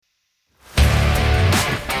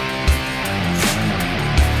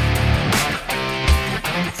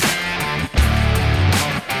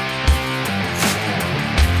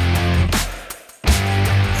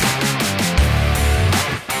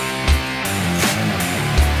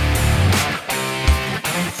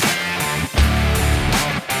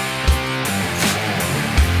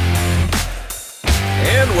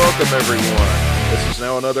Welcome, everyone. This is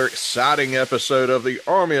now another exciting episode of the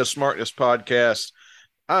Army of Smartness podcast.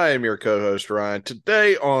 I am your co-host, Ryan.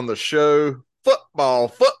 Today on the show,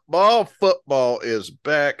 football is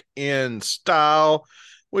back in style.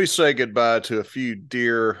 We say goodbye to a few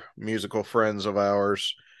dear musical friends of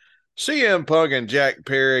ours. CM Punk and Jack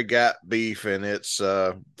Perry got beef, and it's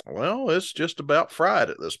just about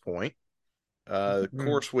fried at this point. Of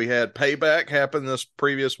course, we had Payback happen this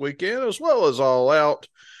previous weekend, as well as All Out.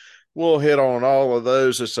 We'll hit on all of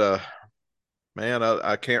those. I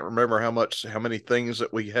can't remember how many things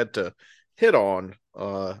that we had to hit on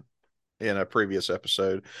in a previous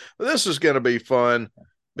episode. But this is going to be fun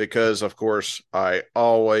because, of course, I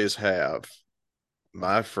always have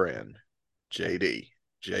my friend JD.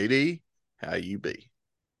 JD, how you be?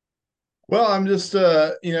 Well, I'm just,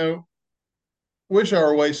 wish I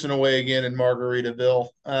were wasting away again in Margaritaville.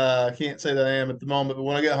 I can't say that I am at the moment, but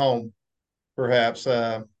when I get home, perhaps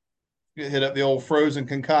hit up the old frozen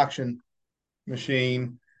concoction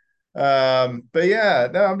machine. But yeah,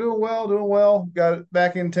 no, I'm doing well, doing well. Got it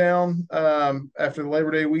back in town after the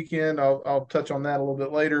Labor Day weekend. I'll touch on that a little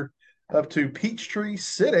bit later. Up to Peachtree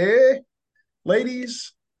City,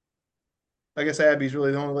 ladies. I guess Abby's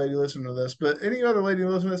really the only lady listening to this, but any other lady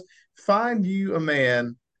listening to this, find you a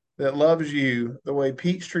man that loves you the way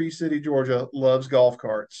Peachtree City, Georgia loves golf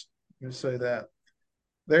carts. Just say that.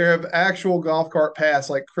 They have actual golf cart paths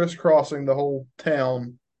like crisscrossing the whole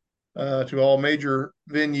town to all major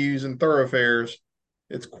venues and thoroughfares.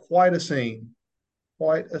 It's quite a scene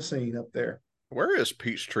up there. Where is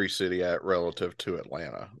Peachtree City at relative to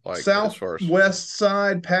Atlanta? Like, as far as, Southwest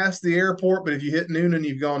side past the airport, but if you hit Noonan,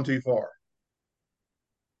 you've gone too far.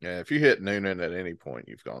 yeah, if you hit Noonan at any point,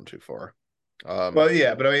 you've gone too far. Well,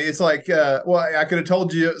 yeah, but I mean, it's like, I could have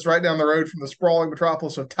told you it's right down the road from the sprawling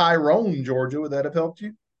metropolis of Tyrone, Georgia. Would that have helped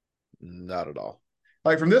you? Not at all.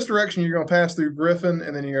 Like from this direction, you're going to pass through Griffin,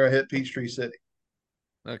 and then you're going to hit Peachtree City.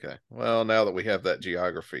 Okay. Well, now that we have that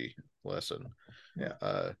geography lesson, Yeah.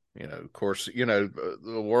 of course,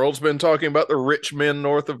 the world's been talking about the rich men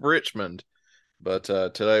north of Richmond, but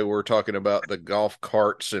today we're talking about the golf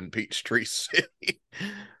carts in Peachtree City.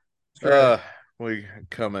 Right. uh, we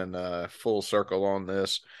come in full circle on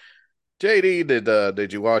this. JD,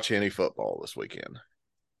 did you watch any football this weekend?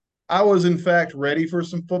 I was, in fact, ready for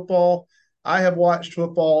some football. I have watched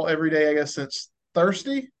football every day, I guess, since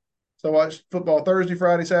Thursday. So I watched football Thursday,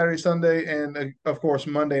 Friday, Saturday, Sunday, and of course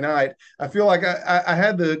Monday night. I feel like I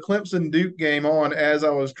had the Clemson Duke game on as I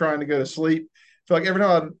was trying to go to sleep. I feel like every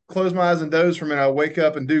time I close my eyes and doze for a minute, I wake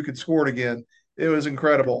up and Duke had scored again. It was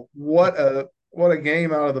incredible. What a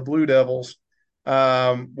game out of the Blue Devils.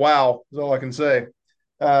 Wow, is all I can say.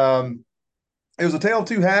 It was a tale of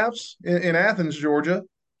two halves in Athens, Georgia.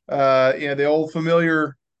 The old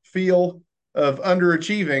familiar feel of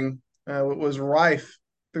underachieving was rife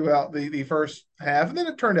throughout the first half, and then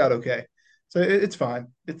it turned out okay. So it's fine.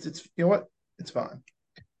 It's you know what? It's fine.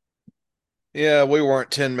 Yeah, we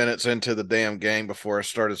weren't 10 minutes into the damn game before I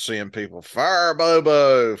started seeing people fire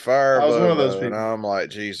Bobo, fire I was one of those Bobo. And people. I'm like,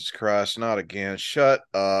 Jesus Christ, not again. Shut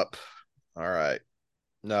up. All right.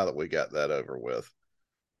 Now that we got that over with.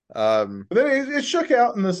 But then it shook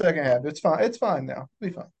out in the second half. It's fine. It's fine now. It'll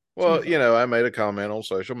be fine. It's gonna Well, be fine. I made a comment on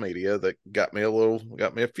social media that got me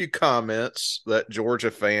a few comments that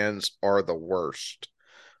Georgia fans are the worst.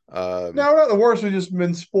 Um, No, we're not the worst. We've just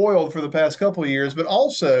been spoiled for the past couple of years. But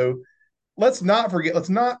also, let's not forget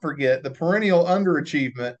the perennial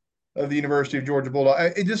underachievement of the University of Georgia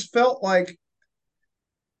Bulldog. It just felt like,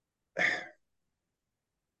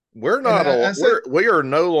 we're and not, I said, we are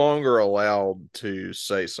no longer allowed to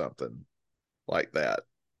say something like that.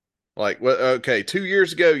 Like, well, okay, 2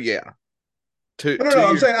 years ago, yeah, two no, no, two no. I'm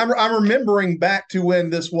years. saying I'm remembering back to when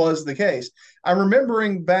this was the case. I'm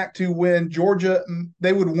remembering back to when Georgia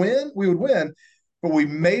they would win, we would win, but we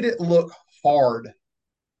made it look hard.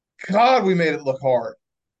 God, we made it look hard.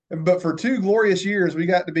 But for two glorious years, we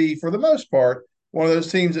got to be, for the most part, one of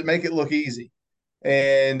those teams that make it look easy.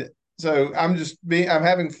 And so I'm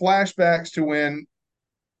having flashbacks to when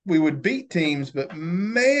we would beat teams, but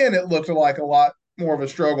man, it looked like a lot more of a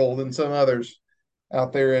struggle than some others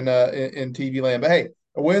out there in TV land. But hey,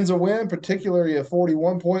 a win's a win, particularly a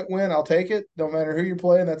 41-point win. I'll take it. Don't matter who you're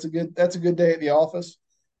playing. That's a good day at the office,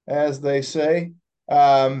 as they say.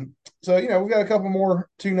 So we got a couple more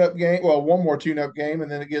tune-up game. Well, one more tune-up game,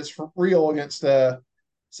 and then it gets for real against South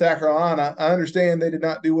Carolina. I understand they did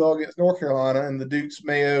not do well against North Carolina in the Duke's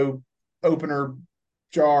Mayo opener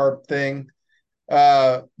jar thing.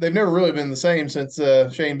 They've never really been the same since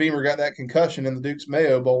Shane Beamer got that concussion in the Duke's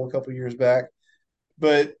Mayo Bowl a couple years back.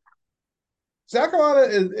 But South Carolina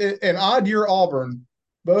is an odd year Auburn. 'Cause, I mean, I said, I'm remembering back to when this was the case. I'm remembering back to when Georgia they would win, we would win, but we made it look hard. God, we made it look hard. And so I'm just being I'm having flashbacks to when we would beat teams, but man, it looked like a lot more of a struggle than some others out there in TV land. But hey, a win's a win, particularly a 41-point win. I'll take it. Don't matter who you're playing. That's a good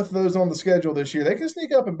day at the office, as they say. both of those on the schedule this year. They can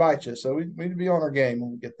sneak up and bite you, so we need to be on our game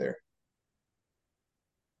when we get there.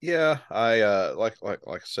 Yeah, I like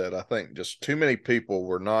I said, I think just too many people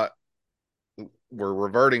were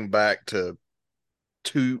reverting back to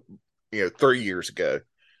two, 3 years ago.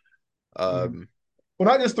 Mhm. Um, Well,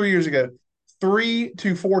 not just 3 years ago, 3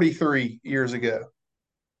 to 43 years ago.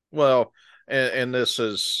 well, and this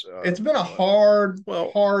is It's been a hard,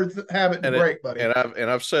 well, hard habit to and it break, buddy. and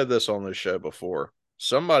I've said this on this show before.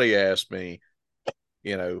 Somebody asked me,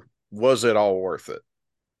 was it all worth it?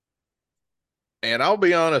 And I'll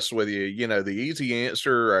be honest with you, the easy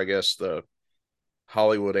answer, I guess the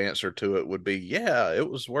Hollywood answer to it would be, yeah, it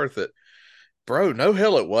was worth it. Bro, no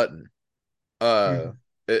hell it wasn't. Uh Mhm.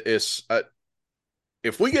 it's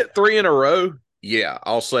if we get three in a row, yeah,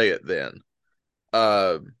 I'll say it then.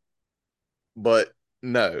 Uh but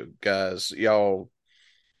no, guys, y'all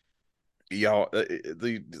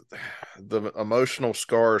the emotional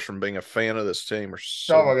scars from being a fan of this team are Oh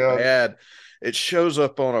so my God. bad. It shows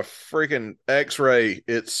up on a freaking x-ray.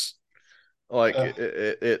 It's like Uh,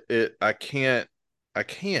 I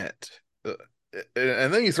can't uh,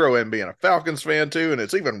 and then you throw in being a Falcons fan too, and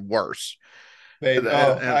it's even worse. and, Baby. and,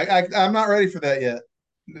 Oh, and, I'm not ready for that yet.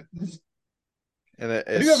 and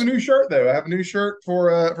I do have a it's new shirt though. I have a new shirt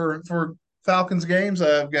for Falcons games.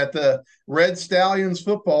 I've got the Red Stallions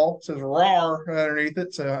football. It says "RAR" underneath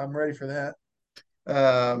it, so I'm ready for that.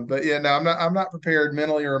 But yeah, no, I'm not prepared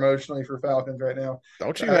mentally or emotionally for Falcons right now.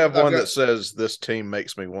 don't you have I've one got that says this team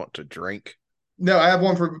makes me want to drink? no. I have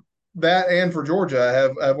one for that and for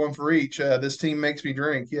Georgia. I have one for each. This team makes me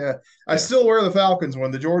drink. Yeah, I Yeah. still wear the Falcons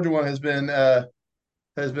one. The Georgia one has been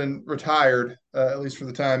retired, at least for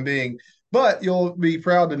the time being. But you'll be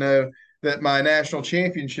proud to know that my national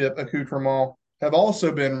championship accoutrement have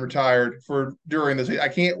also been retired for during this.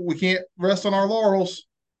 We can't rest on our laurels.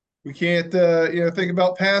 We can't, think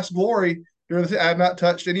about past glory during this. I've not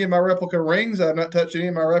touched any of my replica rings. I've not touched any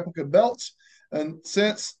of my replica belts. And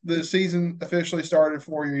since the season officially started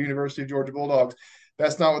for your University of Georgia Bulldogs,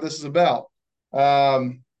 that's not what this is about.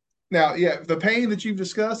 Um, Now, yeah, the pain that you've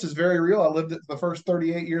discussed is very real. I lived it for the first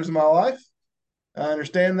 38 years of my life. I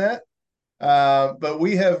understand that. But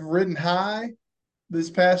we have ridden high this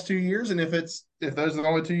past 2 years, and if those are the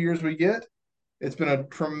only 2 years we get, it's been a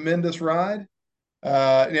tremendous ride.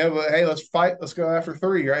 But hey, let's fight. Let's go after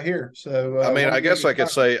three right here. So I mean, one game at a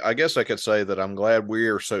time. I guess I could say that I'm glad we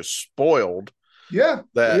are so spoiled Yeah, we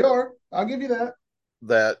that are. I'll give you that.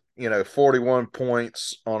 41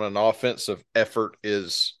 points on an offensive effort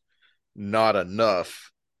is not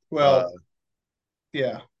enough. Uh, Well,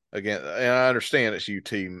 yeah, Again, and I understand it's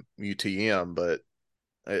UTM, but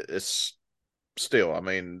it's still. I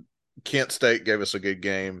mean, Kent State gave us a good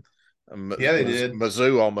game. yeah, they did.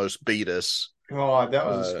 Mizzou almost beat us. God, that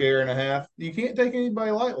was a Uh, scare and a half. You can't take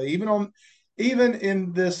anybody lightly, even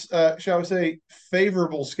in this, shall we say,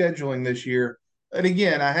 favorable scheduling this year. And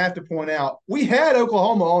again, I have to point out, we had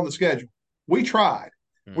Oklahoma on the schedule. We tried.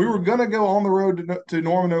 We were mhm. going to go on the road to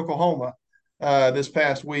Norman, Oklahoma, this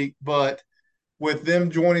past week, but with them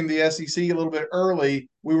joining the SEC a little bit early,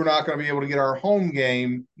 we were not going to be able to get our home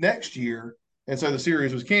game next year, and so the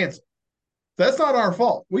series was canceled. That's not our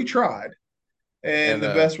fault. We tried, and and the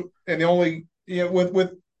best and the only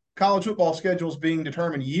with college football schedules being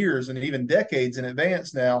determined years and even decades in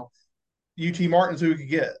advance now, UT Martin's who we could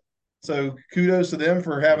get. So kudos to them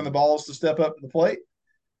for having the balls to step up to the plate,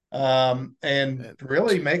 and and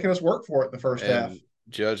really making us work for it in the first half. and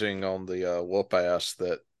judging on the whoop ass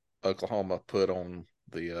that Oklahoma put on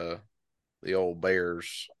the old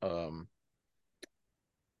Bears,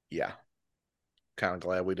 yeah, kind of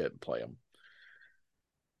glad we didn't play them.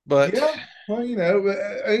 But Yeah, well,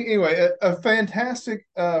 anyway, a fantastic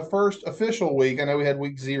first official week. I know we had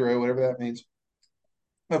week zero, whatever that means,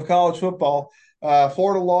 of college football.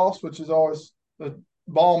 Florida lost, which is always a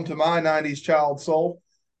balm to my '90s child soul.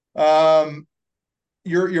 Um,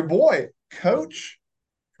 your boy, Coach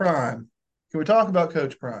Prime. Can we talk about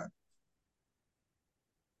Coach Prime,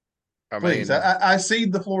 I please? mean, I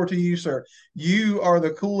cede the floor to you, sir. You are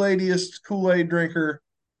the Kool-Aidiest Kool-Aid drinker.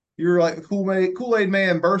 You're like the Kool-Aid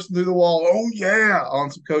man bursting through the wall. Oh yeah,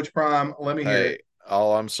 on some Coach Prime. Let me hear it. hey,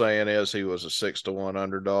 all I'm saying is he was a 6-1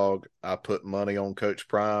 underdog. I put money on Coach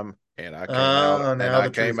Prime, and Now the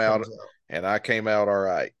truth comes out. I came out all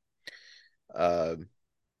right. Uh,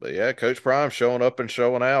 but yeah, Coach Prime showing up and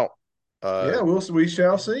showing out. Yeah, Uh, we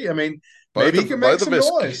shall see. I mean, both maybe he of can make both of some his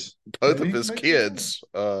noise. both Maybe of he can his make some noise.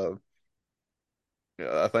 kids.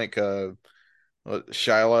 I think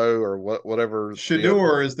Shiloh or whatever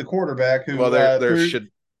Shador is the quarterback well who there threw should in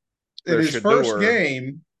there his first Shador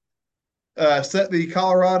game set the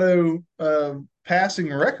Colorado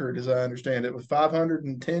passing record, as I understand it, with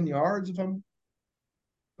 510 yards, if I'm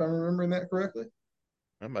remembering that correctly.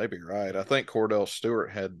 That may be right. I think Cordell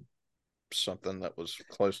Stewart had something that was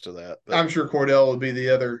close to that, but I'm sure Cordell would be the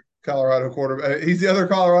other Colorado quarterback. He's the other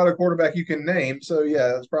Colorado quarterback you can name. So yeah,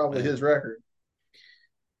 that's probably yeah, his record.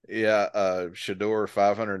 yeah. Shador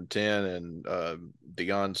 510, and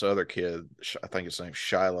Dion's other kid, I think his name's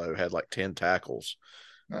Shiloh, had like 10 tackles.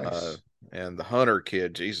 Uh, Nice. and the Hunter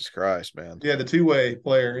kid, Jesus Christ, man. Yeah, the two-way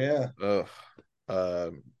player. Yeah. Ugh.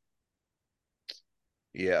 Um,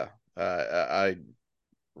 yeah. I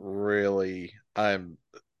really,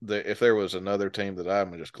 if there was another team that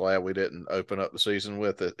I'm just glad we didn't open up the season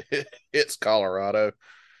with it's Colorado.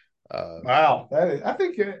 Wow. I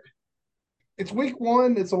think it's week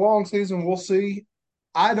one. It's a long season. We'll see.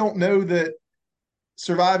 I don't know that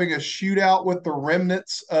surviving a shootout with the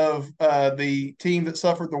remnants of the team that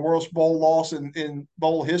suffered the worst bowl loss in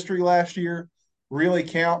bowl history last year really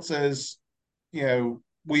counts as,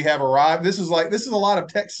 we have arrived. This is a lot of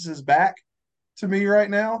Texas's back to me right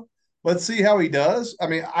now. Let's see how he does. I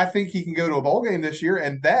mean, I think he can go to a bowl game this year,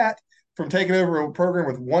 and that from taking over a program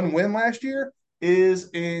with one win last year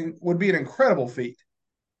would be an incredible feat.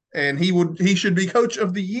 And he should be coach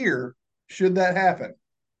of the year should that happen,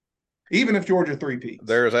 even if Georgia three-peats.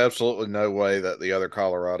 there is absolutely no way that the other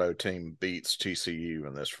Colorado team beats TCU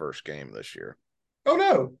in this first game this year. Oh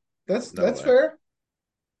no, that's No that's way. fair.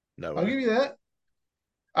 No I'll way. give you that.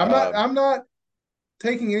 I'm not Um, I'm not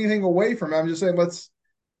taking anything away from him. I'm just saying let's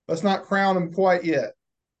not crown him quite yet.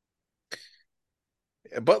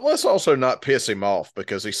 but let's also not piss him off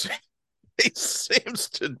because he seems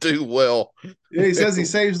to do well Yeah, he says he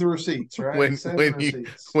saves the receipts, right? He when saves the when you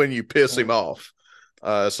receipts. when you piss Yeah. him off.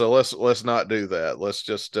 So let's not do that. Let's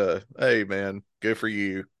just hey man, good for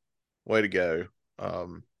you. Way to go.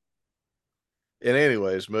 Um and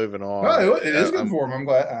anyways, moving on. No, it is good for him. I'm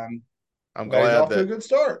Glad he's glad off to a that good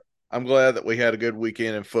start. we had a good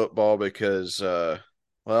weekend in football because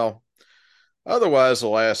well, otherwise the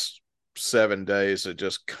last 7 days it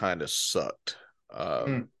just kind of sucked.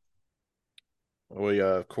 Hmm. We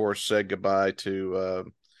of course said goodbye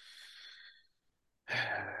to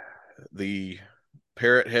the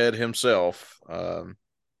parrot head himself,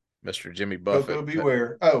 Mr. Jimmy Buffett. Coco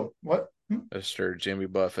beware. Oh, what? Hmm. Mr. Jimmy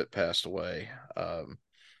Buffett passed away.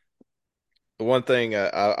 The one thing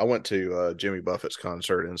I went to Jimmy Buffett's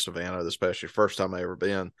concert in Savannah this past year, first time I ever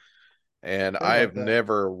been, and Heard about I've that.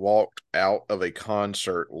 never walked out of a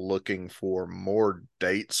concert looking for more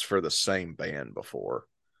dates for the same band before.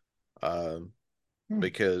 Um, Hmm.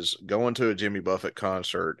 because going to a Jimmy Buffett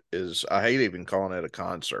concert is, I hate even calling it a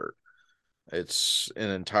concert. It's an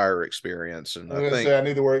entire experience, and I was I gonna think, say I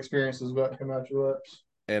knew the word experience was about to come out your lips.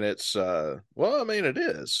 and it's well, I mean, it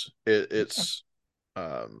is. It's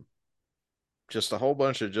um just a whole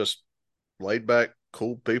bunch of just laid back,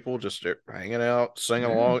 cool people just hanging out, singing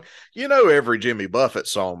Yeah. along. You know every Jimmy Buffett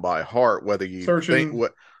song by heart, whether you think Searching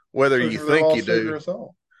whether you searching for their think you lost do. Figure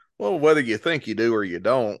all. Well, whether you think you do or you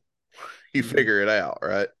don't, you Mm-hmm. figure it out,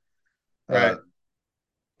 right? Uh, Right.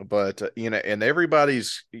 but and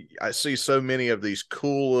everybody's. I see so many of these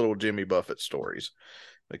cool little Jimmy Buffett stories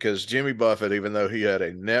because Jimmy Buffett, even though he had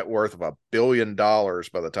a net worth of $1 billion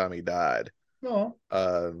by the time he died, No.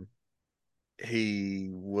 um, he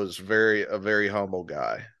was a very humble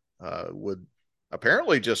guy. Would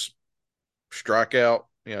apparently just strike out,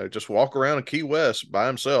 just walk around in Key West by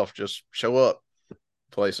himself, just show up Yeah,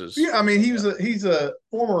 places. I mean he's a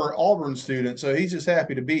former Auburn student, so he's just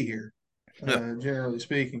happy to be here, Yeah. generally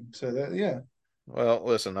speaking. So that yeah. Well,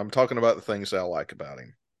 listen, I'm talking about the things I like about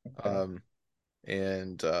him. Okay.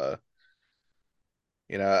 And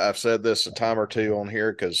I've said this a time or two on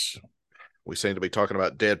here because we seem to be talking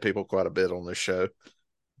about dead people quite a bit on this show.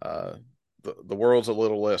 Uh, the world's a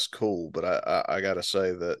little less cool, but I got to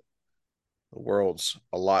say that the world's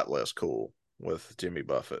a lot less cool with Jimmy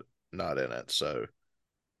Buffett not in it. So,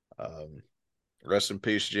 um, rest in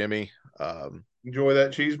peace, Jimmy. Enjoy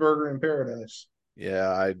that cheeseburger in paradise.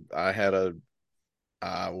 Yeah,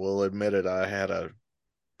 I will admit it, I had a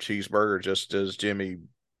cheeseburger just as Jimmy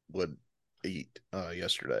would eat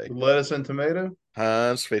yesterday. With lettuce and tomato,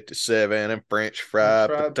 Heinz 57 and French French fried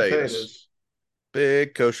fried potatoes. potatoes,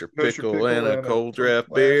 Big kosher kosher pickle and pickle, a and a cold first draft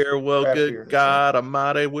class beer. Well, craft good beer. Yeah. God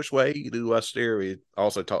Almighty, which way do I steer? He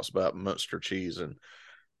also talks about Munster cheese and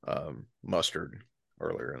mustard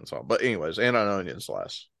earlier in the song. But anyways, and an onion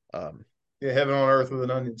slice. Yeah, heaven on earth with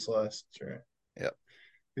an onion slice. That's right. Yep.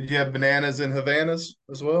 Did you have bananas and Havanas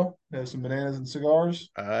as well? Have some bananas and cigars.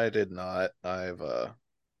 I did not. I've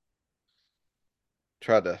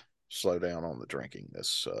tried to slow down on the drinking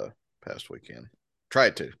this past weekend.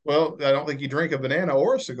 Tried to. Well, I don't think you drink a banana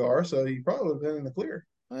or a cigar, so you probably would have been in the clear.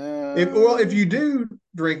 If Uh, you do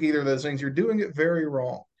drink either of those things, you're doing it very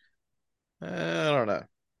wrong. I don't know,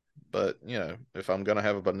 but if I'm gonna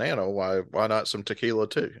have a banana, why not some tequila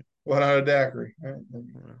too? Why not a daiquiri?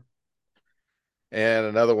 And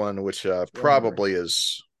another one, which Strawberry. probably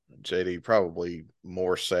is JD, probably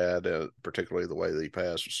more sad, particularly the way that he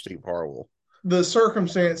passed, was Steve Harwell. The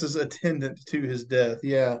circumstances attendant to his death,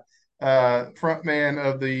 yeah. Frontman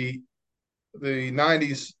of the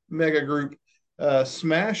 '90s mega group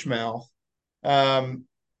Smash Mouth, um,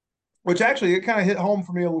 which actually it kind of hit home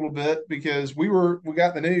for me a little bit because we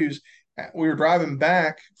got the news. We were driving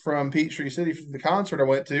back from Peachtree City from the concert I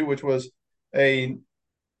went to, which was a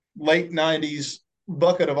late '90s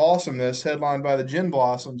bucket of awesomeness, headlined by the Gin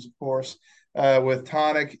Blossoms, of course, with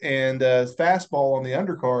Tonic and Fastball on the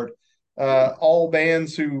undercard. All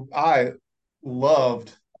bands who I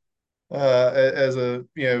loved as a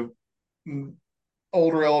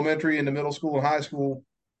older elementary into middle school and high school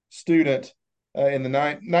student in the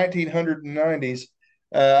 1990s.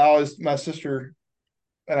 My sister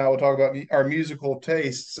and I will talk about our musical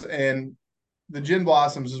tastes, and the Gin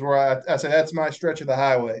Blossoms is where I say that's my stretch of the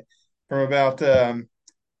highway from about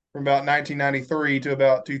 1993 to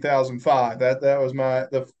about 2005. That was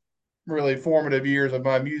the really formative years of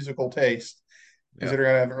my musical taste. Yeah.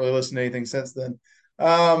 Considering I haven't really listened to anything since then.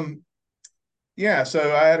 Um, yeah,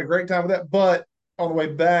 so I had a great time with that. But on the way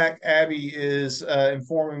back, Abby is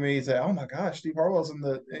informing me that, oh my gosh, Steve Harwell's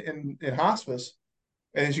in hospice,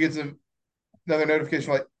 and then she gets another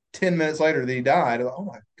notification like 10 minutes later that he died. Like, oh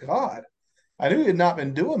my god, I knew he had not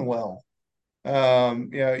been doing well.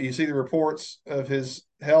 You see the reports of his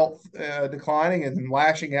health declining and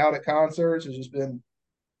lashing out at concerts. It's just been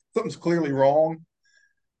something's clearly wrong,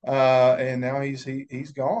 and now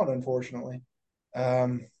he's gone, unfortunately.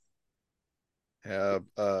 Um, Yeah,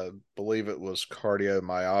 believe it was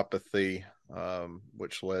cardiomyopathy,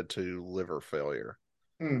 which led to liver failure,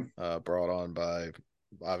 mm, brought on by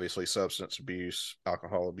obviously substance abuse,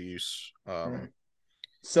 alcohol abuse, right.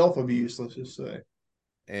 Self abuse, let's just say.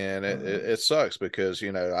 and it, Uh, it, it sucks because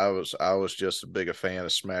I was just as big a fan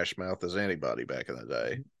of Smash Mouth as anybody back in the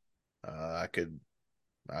day.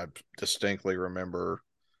 I distinctly remember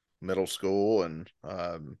middle school and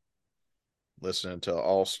listening to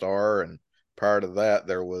All Star, and prior to that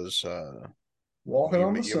there was Walking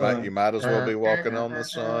on the you sun. might as well be walking on the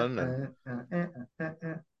sun. And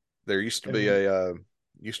there used to be a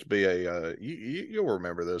you'll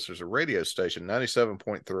remember this. There's a radio station,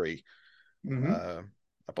 97.3. Mm-hmm.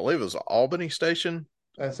 I believe it was an Albany station.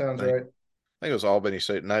 That sounds I think right. I think it was Albany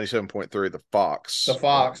State, 97.3, the The Fox.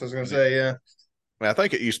 Fox, I was going to say, yeah, I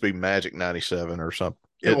think it used to be Magic 97 or something.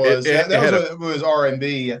 it It, it, was. it, That it was had a, what it was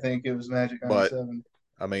R&B. I think it was Magic but '97.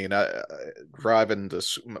 I mean, driving to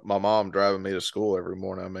my mom driving me to school every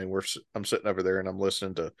morning. I mean, I'm sitting over there and I'm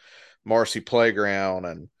listening to Marcy Playground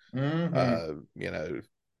and Mm-hmm. uh, you know,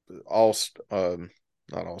 all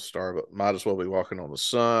not All Star, but Might As Well Be Walking on the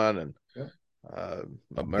Sun and Yep. uh,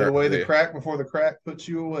 Put away the the crack before the crack puts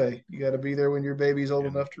you away. You got to be there when your baby's old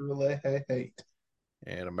and enough to relay hate.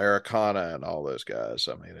 and Americana and all those guys.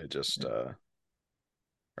 I mean, it just or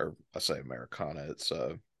I say Americana, it's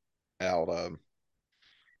out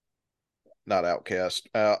not Outcast,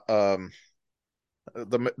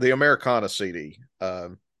 the Americana CD,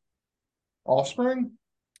 Offspring?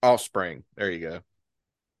 Offspring. There you go.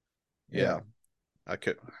 Yeah. Yeah, I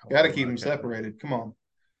could. Got Why to am keep I them okay? separated. Come on.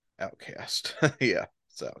 Outcast. Yeah,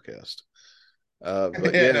 it's Outcast. But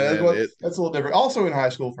Yeah, yeah, no, man, that's a little different. Also in high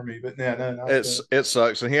school for me, but yeah, no, not it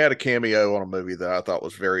sucks. And he had a cameo on a movie that I thought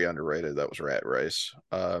was very underrated. That was Rat Race.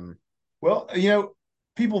 well,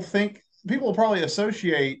 people probably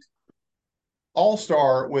associate All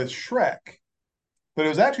Star with Shrek, but it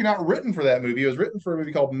was actually not written for that movie. It was written for a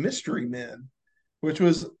movie called Mystery Men, which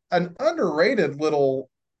was an underrated little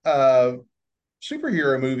uh,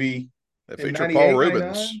 superhero movie It in featured Paul 98,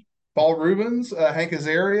 Rubens. 99. Paul Rubens, Hank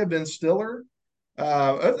Azaria, Ben Stiller.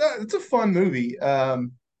 It's a fun movie.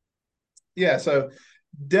 Yeah, so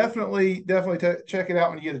definitely check it out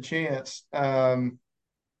when you get a chance. So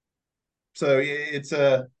it's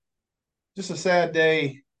just a sad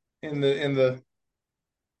day in the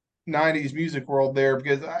 '90s music world there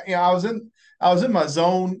because I was in my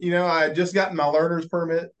zone. I had just gotten my learner's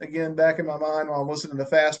permit again back in my mind while I'm listening to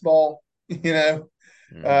Fastball. You know,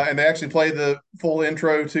 Mm-hmm. and they actually played the full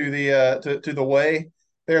intro to the to the way.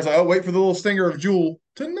 There's like, oh, wait for the little stinger of Jewel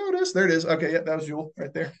to notice. There it is. Okay, yep, that was Jewel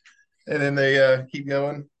right there. And then they keep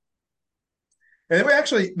going. And then we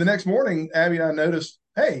actually the next morning, Abby and I noticed,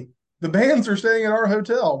 hey, the bands are staying at our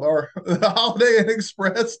hotel, or the Holiday Inn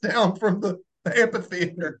Express down from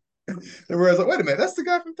amphitheater. Where I was like, wait a minute, that's the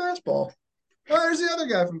guy from Fastball. Oh, there's the other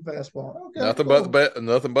guy from Fastball. Okay, cool.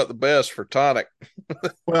 Nothing but the best for tonic.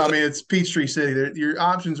 Well, I mean, it's Peachtree City. Your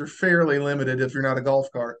options are fairly limited if you're not a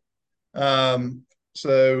golf cart. Um,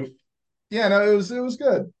 so yeah, no, it was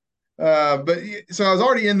good. But so I was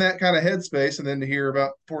already in that kind of headspace, and then to hear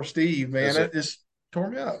about poor Steve, man, Is it it just tore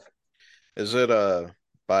me up. is it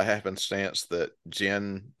by happenstance that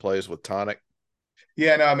Jen plays with tonic?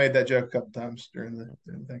 Yeah, no, I made that joke a couple times during the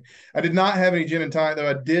thing. I did not have any gin and tonic, though.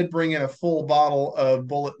 I did bring in a full bottle of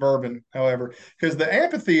Bullet bourbon, however, because the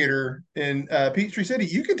amphitheater in Peachtree City,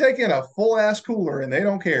 you can take in a full ass cooler and they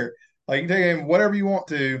don't care. Like you can take in whatever you want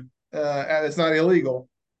to, and it's not illegal.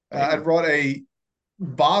 I Damn. brought a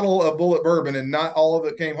bottle of Bullet bourbon, and not all of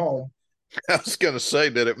it came home. I was gonna say,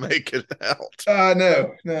 did it make it out?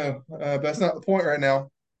 No, no, that's not the point right now.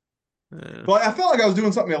 Yeah. But I felt like I was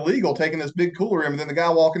doing something illegal, taking this big cooler in, and then the guy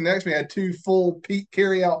walking next to me had two full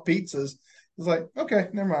carry out pizzas. It's like, okay,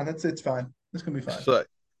 never mind. It's fine. It's gonna be fine. It's like,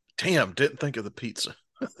 damn, didn't think of the pizza.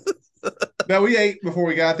 Now we ate before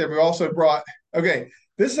we got there. We also brought. Okay,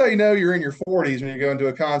 this is how you know you're in your 40s when you go into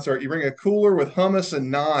a concert. You bring a cooler with hummus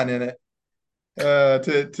and naan in it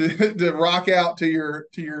to rock out to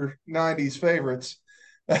your 90s favorites.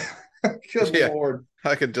 Good Yeah, Lord.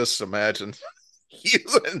 I can just imagine you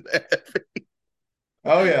and that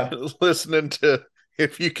Oh yeah. listening to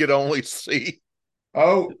If You Could Only See.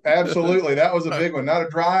 Oh, absolutely. That was a big one. Not a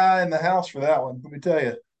dry eye in the house for that one. Let me tell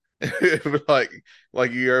you.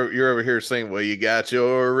 like you're over here saying, well, you got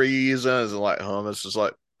your reasons, and like hummus is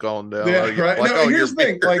like going down. Oh, Yeah, you right. like, No, oh, here's your the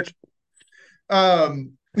thing. beard. Like,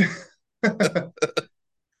 um,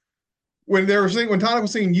 when Tonic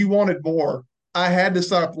was singing "You Wanted More," I had to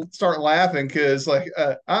start laughing because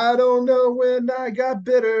I don't know when I got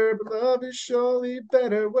bitter, but love is surely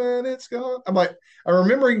better when it's gone. I'm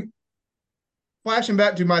remembering flashing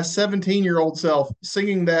back to my 17-year-old self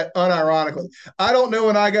singing that unironically. I don't know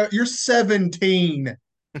when I got. You're 17,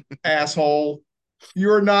 asshole.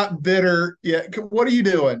 You're not bitter yet. What are you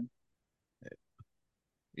doing?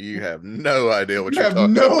 You have no idea what You you're have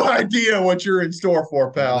talking no about. idea what you're in store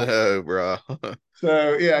for, pal. No, bro.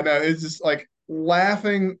 So yeah, no, it's just like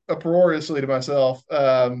laughing uproariously to myself.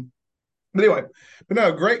 But anyway, but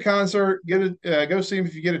no, great concert. Go see him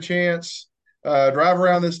if you get a chance. Drive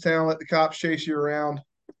around this town, let the cops chase you around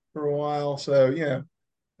for a while. So yeah,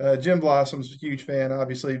 Jim Blossom's a huge fan,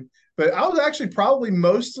 obviously. But I was actually probably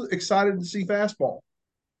most excited to see Fastball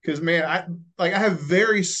because man, I have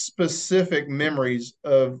very specific memories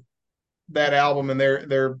of that album and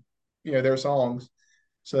their songs.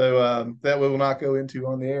 So that we will not go into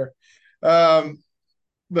on the air. Um,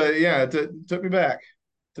 but yeah, it took me back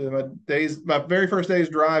to my very first days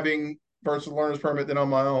driving, first with learner's permit, then on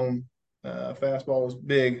my own. Fastball was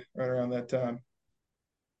big right around that time.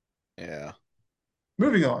 Yeah.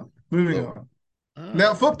 Moving on, moving Well, on.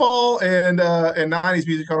 Now oh, football and 90s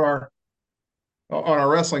music on our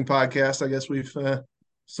wrestling podcast. I guess we've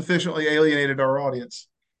sufficiently alienated our audience,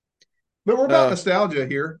 but we're about no. nostalgia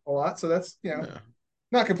here a lot, so that's Yeah.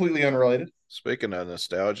 not completely unrelated. Speaking of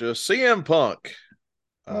nostalgia, CM Punk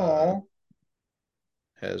uh, Oh,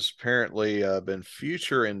 has apparently been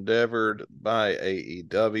future endeavored by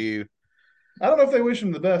AEW. I don't know if they wish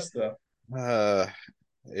him the best though. Uh,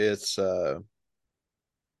 it's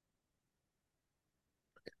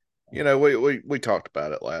we talked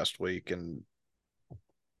about it last week, and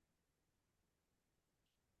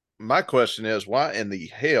my question is, why in the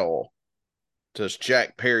hell does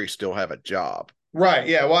Jack Perry still have a job? Right?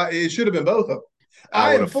 Yeah. Well, it should have been both of them. I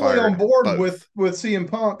I would am have fully on fired board with both. with CM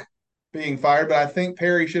Punk being fired, but I think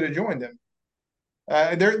Perry should have joined him.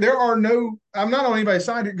 There are no. I'm not on anybody's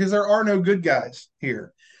side here because there are no good guys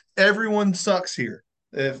here. Everyone sucks here,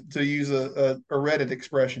 if to use a Reddit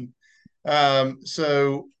expression.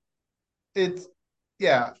 So it's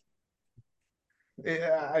yeah,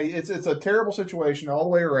 it's a terrible situation all the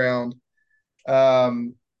way around.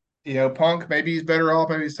 Um, Punk, maybe he's better off.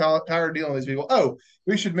 Maybe he's tired of dealing with these people. Oh,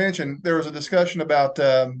 we should mention there was a discussion about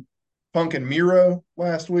Punk and Miro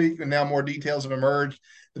last week, and now more details have emerged.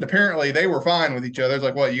 That apparently they were fine with each other. It's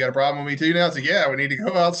like, what, you got a problem with me too now? It's like, yeah, we need to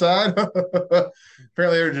go outside.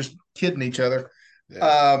 Apparently they were just kidding each other.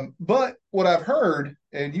 Yeah, But what I've heard,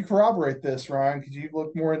 and you corroborate this, Ryan, because you've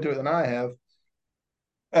looked more into it than I have,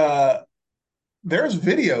 uh, there's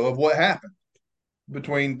video of what happened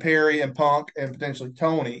between Perry and Punk and potentially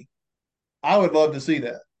Tony. I would love to see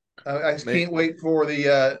that. I just me. can't wait for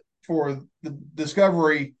the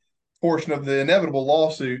discovery portion of the inevitable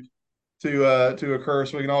lawsuit to occur,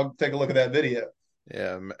 so we can all take a look at that video.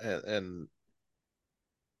 Yeah, and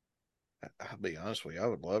I'll be honest with you, I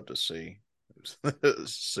would love to see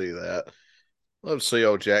see that. Love to see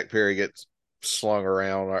old Jack Perry get slung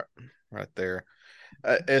around right there.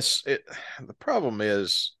 It's it. The problem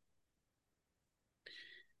is,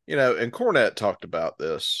 and Cornette talked about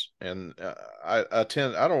this, and I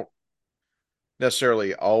don't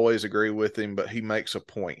necessarily always agree with him, but he makes a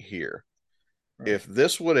point here. Right. If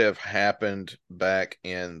this would have happened back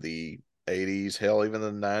in the 80s, hell, even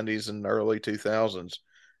the 90s and early 2000s,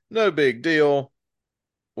 no big deal,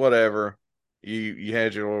 whatever. You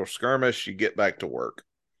had your little skirmish, you get back to work.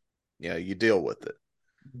 You deal with it.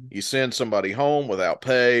 Mhm. You send somebody home without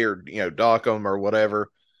pay or, dock them or whatever.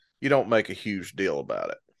 You don't make a huge deal about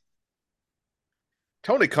it.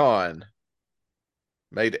 Tony Khan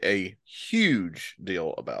made a huge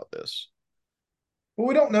deal about this. Well,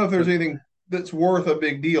 we don't know if there's And, anything that's worth a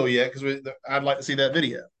big deal yet because I'd like to see that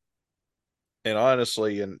video. and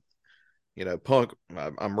honestly, and Punk,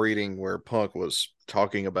 I'm reading where Punk was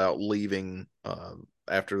talking about leaving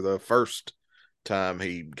after the first time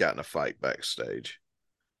he got in a fight backstage.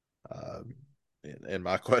 Um, and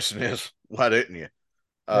my question is, why didn't you?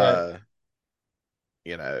 Right. Uh,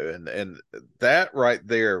 and that right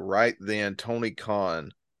there, right then, Tony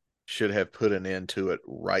Khan should have put an end to it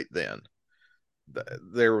right then.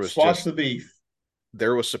 There was Squash the just beef.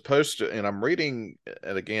 there was supposed to, and I'm reading,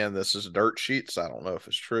 and again, this is dirt sheets. I don't know if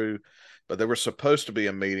it's true, but there was supposed to be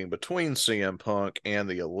a meeting between CM Punk and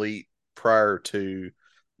the Elite prior to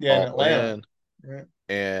Yeah, in All Atlanta. In, Right.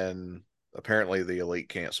 and apparently the Elite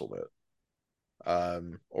canceled it.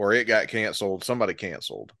 Or it got canceled. Somebody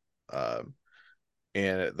canceled.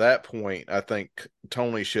 And at that point, I think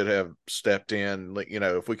Tony should have stepped in.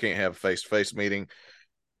 If we can't have a face to face meeting,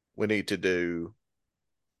 we need to do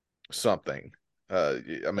something. I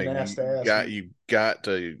An mean, ass to ass meet. you got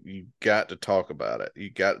to talk about it. You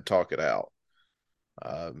got to talk it out.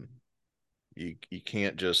 Um, you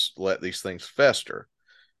can't just let these things fester.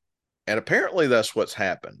 And apparently, that's what's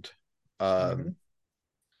happened. Mm-hmm. Um,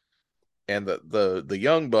 and the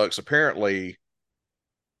Young Bucks apparently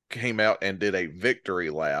came out and did a victory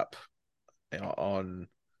lap on.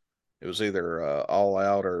 It was either All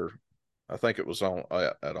Out or I think it was on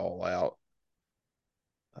at All Out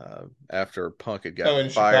after Punk had Oh, gotten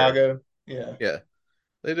in fired. Chicago. Yeah. Yeah,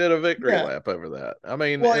 they did a victory Yeah. lap over that. I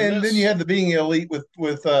mean, Well, and and then you this, had the being elite with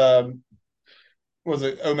was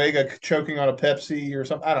it Omega choking on a Pepsi or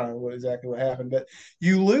something? I don't know exactly what happened, but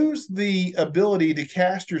you lose the ability to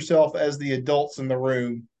cast yourself as the adults in the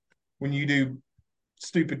room when you do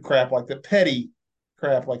stupid crap like that, petty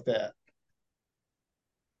crap like that.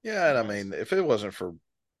 yeah, and I Nice. mean, if it wasn't for,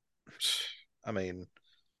 I mean,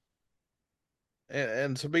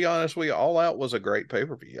 and to be honest, we All Out was a great pay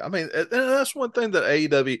per view. I mean, and that's one thing that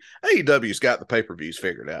AEW's got the pay per views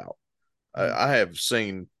figured out. Mm. I have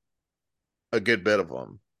seen a good bit of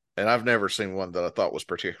them, and I've never seen one that I thought was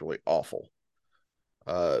particularly awful.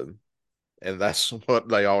 Uh, and that's what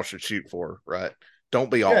they all should shoot for, right?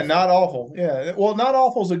 Don't be Yeah, awful. not awful. Yeah, well, not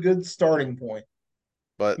awful is a good starting point.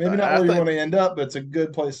 But Maybe not I where you think want to end up, but it's a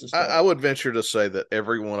good place to I start. would venture to say that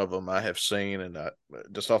every one of them I have seen, and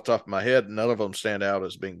just off the top of my head, none of them stand out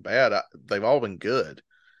as being bad. They've all been good.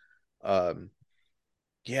 Um,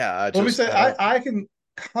 yeah, Let me say, I don't. I can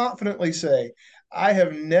confidently say I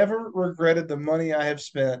have never regretted the money I have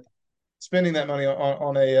spending that money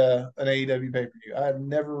on a an AEW pay per view. I have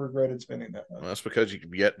never regretted spending that money. Well, that's because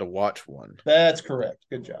you've yet to watch one, That's correct.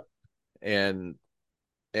 Good job. and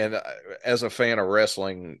and as a fan of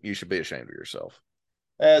wrestling, you should be ashamed of yourself.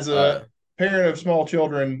 As Uh, a parent of small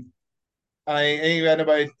children, I ain't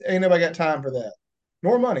nobody got time for that,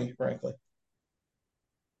 nor money, frankly.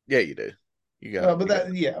 yeah, you do. You got Well, but you got.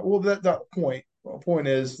 that yeah, well that's not the point. The point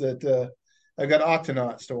is that I've got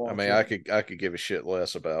Octonauts to I watch mean, with me. I could give a shit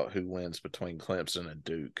less about who wins between Clemson and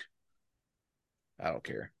Duke. I don't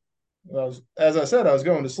care. As I said, I was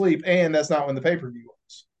going to sleep, and that's not when the pay per view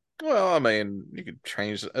was. Well, I mean, you could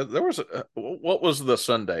change. There was what was the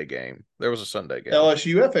Sunday game? There was a Sunday game.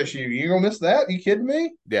 LSU, FSU. You gonna miss that? You kidding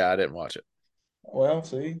me? Yeah, I didn't watch it. Well,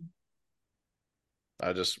 see,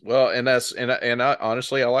 I just well, and I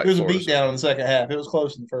honestly I it like was a Florida State, beatdown in the second half. It was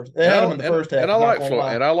close in the first. They and had them in the first half. I'm not gonna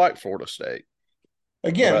lie. I like Florida State, but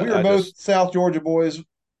Again, we were I both just South Georgia boys,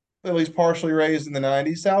 at least partially raised in the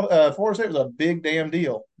 '90s. South Florida State was a big damn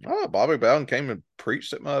deal. Bobby Bowden came and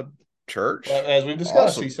preached at my Well, church. as we've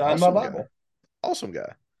discussed, he signed my Guy, Bible. awesome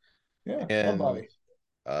guy, Yeah, love and Bobby.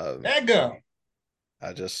 um, That gum.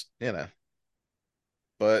 I just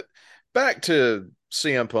but back to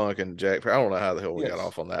CM Punk and Jack. I don't know how the hell we got Yes,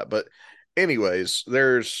 off on that, but anyways,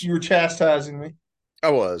 you were chastising me I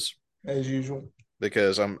was as usual.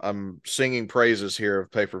 because I'm singing praises here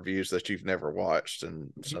of pay-per-views that you've never watched,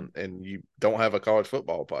 and Mhm. and you don't have a college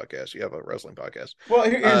football podcast. You have a wrestling podcast. Well,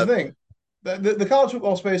 here's Uh, the thing: the college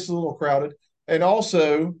football space is a little crowded, and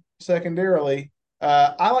also secondarily,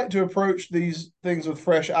 I like to approach these things with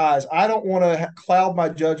fresh eyes. I don't want to cloud my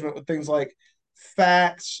judgment with things like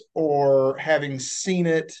facts or having seen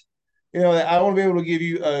it. I want to be able to give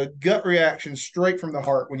you a gut reaction straight from the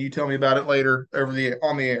heart when you tell me about it later over the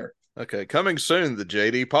on the air. okay, coming soon, the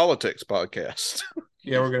JD Politics podcast.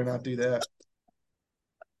 Yeah, we're gonna not do that.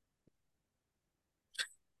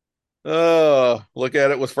 Oh, look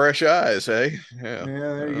at it with fresh eyes, hey? Yeah. Yeah,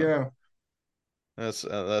 there you Uh, go.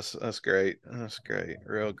 that's great. That's great.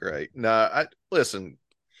 Real great. No, I listen.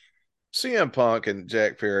 CM Punk and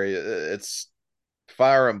Jack Perry. It's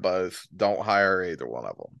fire them both. Don't hire either one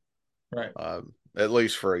of them. Right. At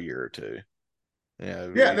least for a year or two. Yeah,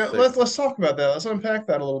 no, let's talk about that. Let's unpack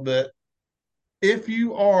that a little bit. If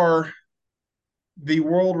you are the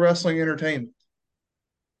World Wrestling Entertainment,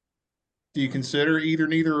 do you consider either,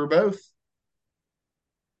 neither, or both?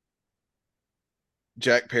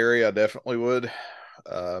 Jack Perry, I definitely would.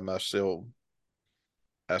 I still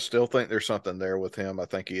think there's something there with him. I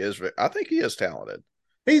think he is. I think he is talented.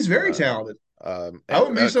 He's very Uh, talented. I and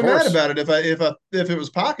wouldn't be of so mad course, about it if it was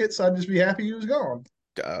Pockets. I'd just be happy he was gone.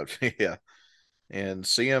 yeah. And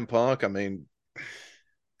CM Punk, I mean,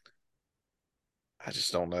 I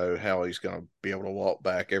just don't know how he's going to be able to walk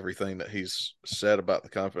back everything that he's said about the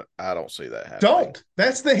company. I don't see that happening. Don't.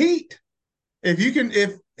 That's the heat. If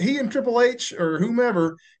he and Triple H or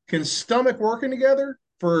whomever can stomach working together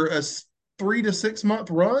for a 3 to 6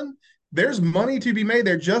 month run, there's money to be made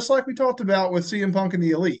there. Just like we talked about with CM Punk and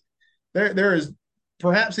the Elite, there is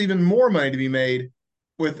perhaps even more money to be made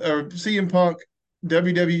with a CM Punk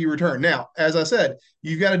WWE return. Now, as I said,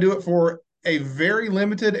 you've got to do it for a very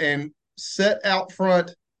limited and set out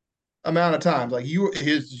front amount of times. Like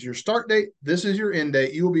his is your start date, this is your end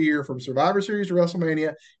date. You will be here from Survivor Series to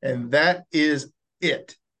WrestleMania, and that is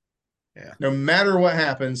it. Yeah. No matter what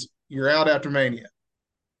happens, you're out after Mania.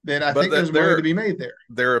 Then I But think there's money to be made there.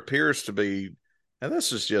 there appears to be, and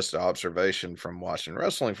this is just observation from watching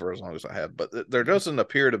wrestling for as long as I have, but there doesn't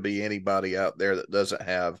appear to be anybody out there that doesn't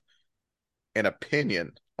have an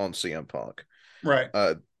opinion on CM Punk. Right.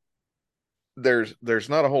 Uh, there's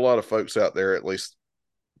not a whole lot of folks out there, at least,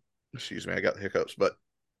 excuse me, I got the hiccups, but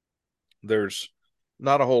there's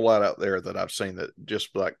not a whole lot out there that I've seen that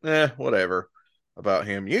just like, whatever about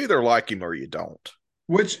him. You either like him or you don't.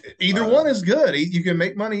 Which either Uh, one is good. You can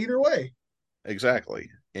make money either way. exactly.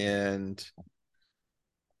 And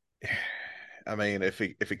I mean, if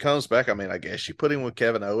he comes back, I mean, I guess you put him with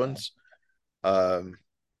Kevin Owens, um,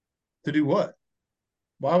 To do what?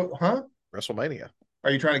 Why? Huh? WrestleMania.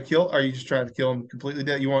 Are you trying to kill? Are you just trying to kill him completely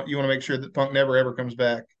dead? You want to make sure that Punk never ever comes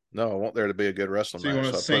back. No, I want there to be a good wrestling So you want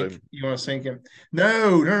match. to So I put sink? him. You want to sink him?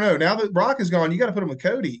 No, no, no. Now that Brock is gone, you got to put him with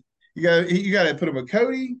Cody. You got to put him with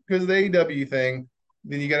Cody because of the AEW thing.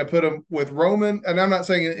 Then you got to put him with Roman, and I'm not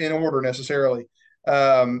saying in order necessarily.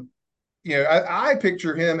 Um, I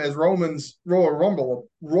picture him as Roman's Royal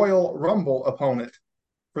Rumble opponent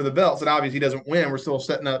for the belts, and obviously he doesn't win. We're still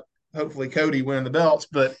setting up hopefully Cody winning the belts,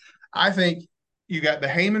 but I think you got the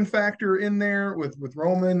Heyman factor in there with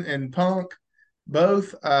Roman and Punk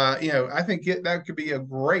both. I think that could be a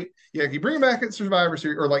great. Yeah, if you bring him back at Survivor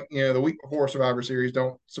Series or like the week before Survivor Series,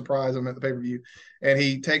 don't surprise him at the pay per view, and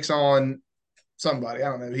he takes on somebody. I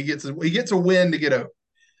don't know. He gets a win to get over,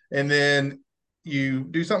 and then you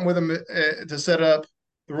do something with him to set up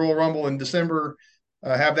the Royal Rumble in December.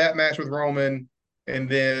 Have that match with Roman, and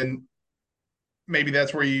then maybe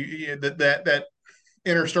that's where that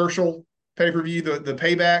interstitial pay per view, the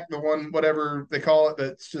payback, the one whatever they call it,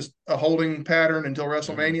 that's just a holding pattern until Mhm.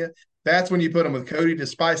 WrestleMania. That's when you put them with Cody to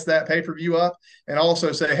spice that pay per view up, and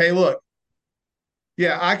also say, hey, look,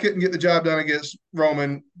 yeah, I couldn't get the job done against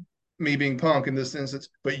Roman, me being Punk in this instance,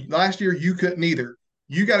 but last year you couldn't either.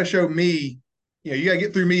 You got to show me, you got to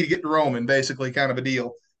get through me to get to Roman, basically, kind of a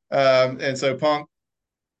deal. And so Punk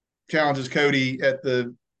challenges Cody at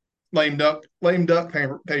the lame duck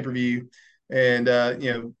pay per view,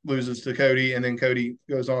 and loses to Cody, and then Cody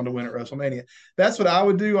goes on to win at WrestleMania. That's what I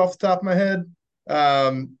would do off the top of my head.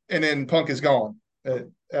 And then Punk is gone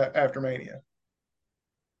after Mania.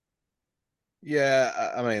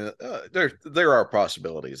 Yeah, I mean, there are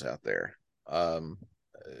possibilities out there. Um,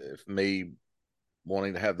 if me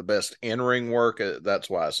wanting to have the best in ring work, that's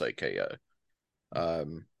why I say KO.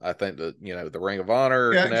 I think that the Ring of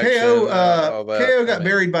Honor Yeah, KO connection, all that. KO I got mean,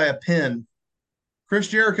 buried by a pin. Chris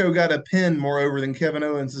Jericho got a pin moreover than Kevin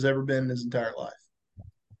Owens has ever been in his entire life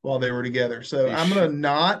while they were together. So you I'm sh- gonna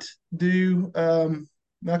not do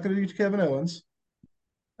not going to do Kevin Owens.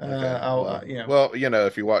 Okay. I'll Well, you know. well,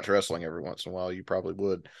 if you watch wrestling every once in a while, you probably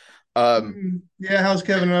would. Um, Yeah, how's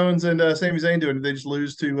Kevin Owens and Sami Zayn doing? Did they just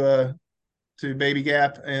lose to Baby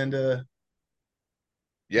Gap and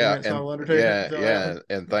yeah, Lance and Hall Undertaker? Is yeah, that what yeah, happened?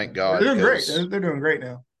 and Okay. thank They're God doing great. because They're doing great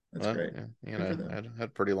now. That's well, great. Good for them. had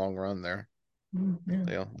a pretty long run there. Yeah.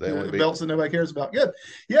 They only The beat belts that nobody cares about. Good.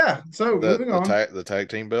 Yeah. So moving on. the tag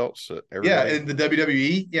team belts that Yeah, everybody. in the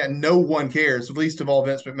WWE, yeah, no one cares, least of all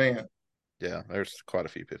Vince McMahon. Yeah, there's quite a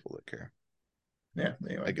few people that care. Yeah.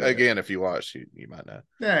 Anyway, go ahead. Again, if you watch, you might know.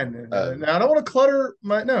 Nah, no, no, Um, no. I don't want to clutter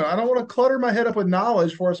my no. I don't want to clutter my head up with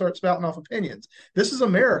knowledge before I start spouting off opinions. This is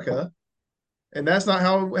America, and that's not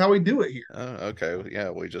how we do it here. okay, well, yeah,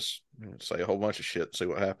 we just say a whole bunch of shit, and see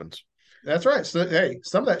what happens. That's right. So hey,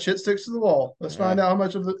 some of that shit sticks to the wall. Let's Uh, find out how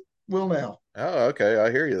much of it will now. oh, okay,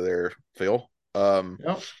 I hear you there, Phil.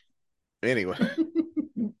 Yep. Anyway,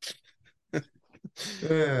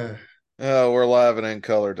 Uh, we're live and in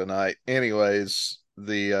color tonight. Anyways,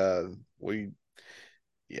 the we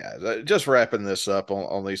yeah, just wrapping this up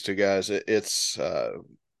on these two guys. It's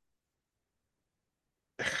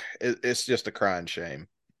just a crying shame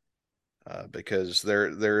because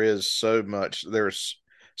there is so much. There's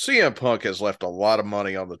CM Punk has left a lot of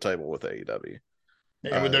money on the table with AEW.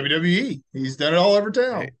 and with Uh, WWE, he's done it all over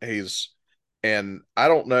town. he's and I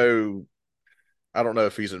don't know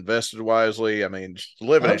if he's invested wisely. I mean, I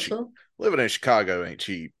hope so. living in Chicago ain't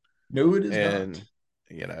cheap, No, it is not. and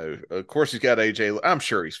of course, he's got AJ. I'm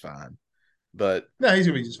sure he's fine, but No, he's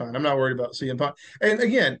gonna be just fine. I'm not worried about CM Punk. And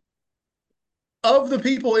again, of the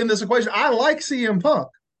people in this equation, I like CM Punk,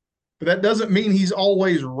 but that doesn't mean he's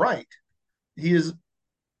always right. He is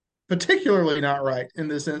particularly not right in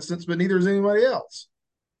this instance, but neither is anybody else.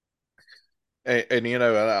 and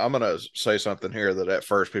I'm gonna say something here that at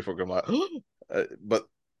first people are gonna like, but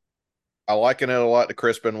I liken it a lot to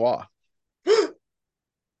Chris Benoit.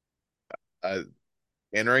 Uh,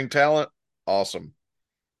 Entering talent, awesome,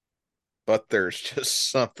 but there's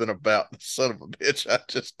just something about the son of a bitch I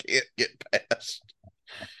just can't get past.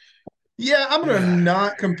 Yeah, I'm gonna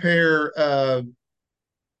not compare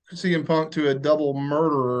CM Punk to a double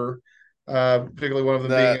murderer, particularly one of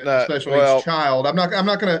them being a special needs Well, child. I'm not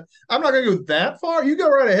gonna go that far. You go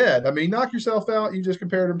right ahead. I mean, knock yourself out. You just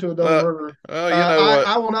compared him to a double murderer. you know what?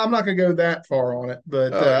 I will. I'm not gonna go that far on it,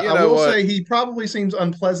 but You I know will what? say he probably seems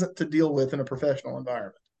unpleasant to deal with in a professional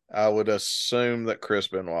environment. I would assume that Chris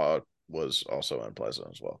Benoit was also unpleasant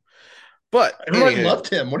as well. But Everybody anywho, loved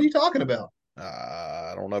him. What are you talking about?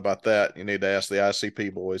 I don't know about that. You need to ask the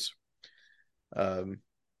ICP boys. Um,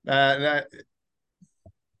 Uh,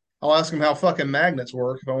 I'll ask him how fucking magnets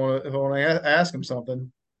work if I want to ask him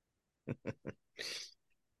something.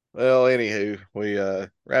 well, anywho, we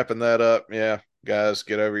wrapping that up. Yeah, guys,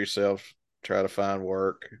 get over yourself. Try to find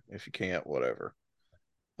work if you can't, whatever.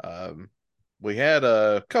 Um, we had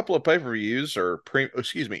a couple of pay-per-views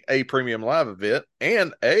excuse me, a premium live event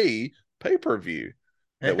and a pay-per-view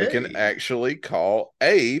that we can Hey, actually call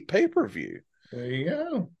a pay-per-view. there you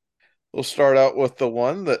go. We'll start out with the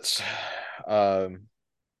one that's um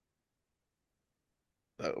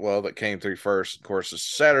that came through first. Of course, it's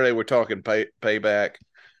Saturday. We're talking payback.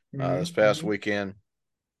 This past Mm-hmm. weekend,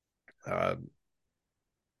 uh,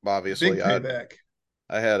 obviously, Big payback.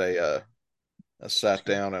 I had a sat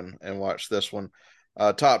down and watched this one,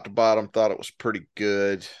 top to bottom. Thought it was pretty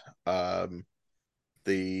good. Um,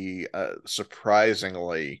 the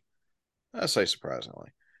surprisingly, I say surprisingly,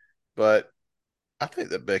 but I think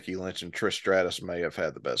that Becky Lynch and Trish Stratus may have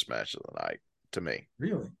had the best match of the night to me.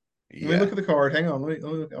 Really? Let me Yeah, look at the card. Hang on. I'm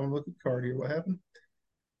gonna look at the card here. What happened?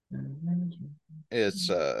 it's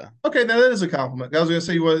Okay, now that is a compliment. I was gonna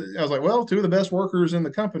say what I was like. Well, two of the best workers in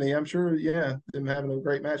the company. I'm sure. Yeah, them having a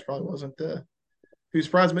great match probably wasn't too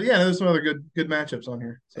surprising. But yeah, there's some other good matchups on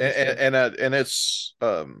here. So that's good. and it's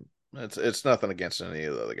nothing against any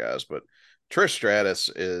of the other guys, but Trish Stratus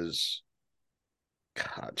is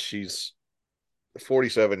God, she's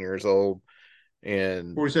 47 years old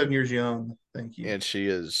and 47 years young. Thank you. she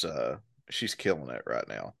is she's killing it right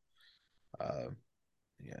now. Uh,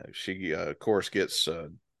 yeah, she of course gets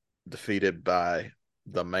defeated by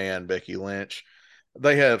the man Becky Lynch.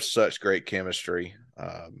 They have such great chemistry.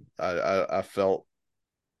 I felt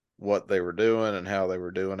what they were doing and how they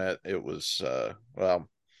were doing it. It was well,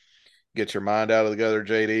 get your mind out of the gutter,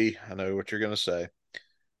 JD. I know what you're going to say.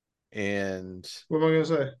 And What am I gonna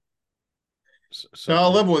say? No, I'll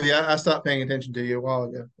something. level with you. I stopped paying attention to you a while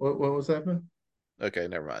ago. What was happening? Okay,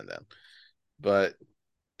 never mind then. But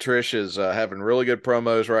Trish is having really good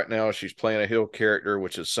promos right now. She's playing a heel character,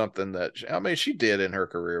 which is something that I mean she did in her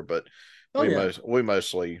career, but Oh yeah. we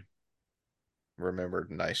mostly remember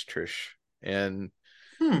nice Trish. And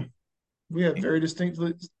Hmm. We have very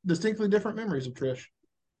distinctly different memories of Trish.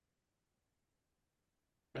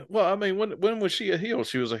 well, I mean, when was she a heel?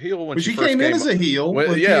 She was a heel when But she she first came in came. as a heel When,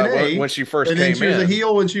 with yeah, TNA, when she first and then came she was a in.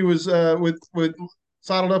 heel when she was with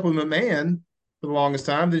saddled up with McMahon for the longest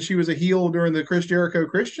time. Then she was a heel during the Chris Jericho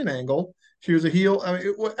Christian angle. She was a heel. I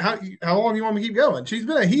mean, how long do you want me to keep going? She's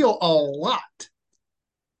been a heel a lot.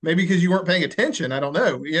 Maybe because you weren't paying attention. I don't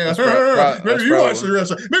know. Yeah, maybe That's you watched probably the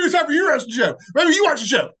wrestling. Maybe it's time for your wrestling show. Maybe you watched the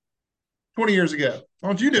show 20 years ago. Why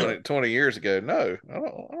don't you do it? 20 years ago. No, I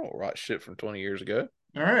don't write shit from 20 years ago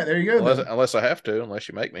All right, there you go unless then. unless I have to, unless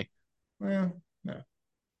you make me. Well, no.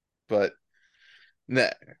 But no,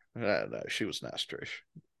 no, she was nice, Trish.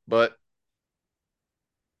 But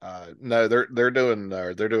no, they're doing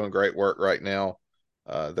great work right now.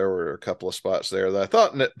 There were a couple of spots there that I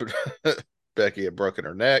thought Becky had broken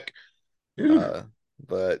her neck, Ooh, uh,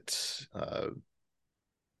 but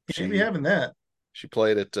can't be she having that. she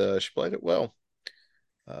played it well.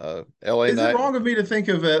 L.A. Is it Knight. wrong of me to think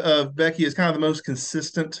of Becky as kind of the most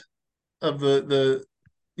consistent of the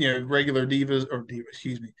regular divas or divas,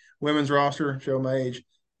 excuse me, women's roster? Show my age.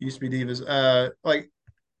 Used to be divas. Like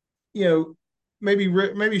you know,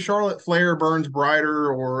 maybe Charlotte Flair burns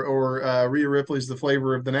brighter, or Rhea Ripley's the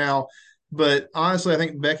flavor of the now. But honestly, I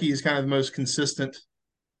think Becky is kind of the most consistent.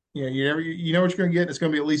 You know what you're going to get. It's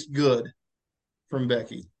going to be at least good from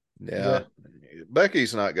Becky. Is Yeah, that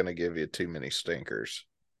Becky's not going to give you too many stinkers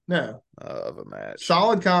no of a match.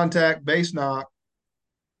 solid contact, base knock.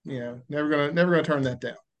 Never gonna turn that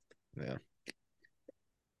down. Yeah,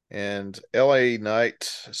 and L.A.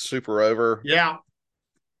 Knight Yeah,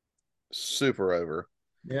 super over.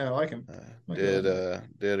 yeah, I like him. I like Did LA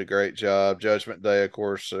Knight. did a great job. Judgment Day, of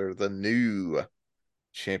course, are the new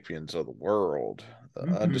champions of the world, the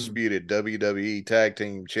Mm-hmm. undisputed WWE Tag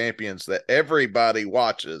Team Champions that everybody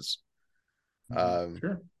watches. Mm-hmm. Um,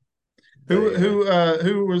 Sure. Who they, who uh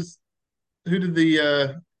who was who did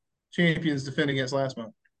the champions defend against last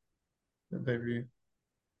month? The pay-per-view.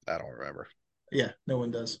 I don't remember. Yeah, no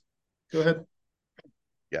one does. Go ahead.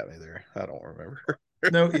 Got me there. I don't remember.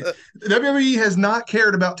 No, WWE has not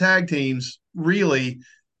cared about tag teams really.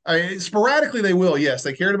 Sporadically, they will. Yes,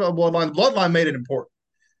 they cared about Bloodline. Bloodline made it important.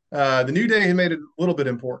 The New Day made it a little bit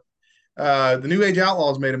important. The New Age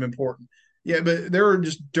Outlaws made them important. Yeah, but there were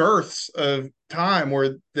just dearths of time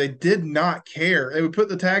where they did not care. They would put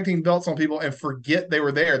the tag team belts on people and forget they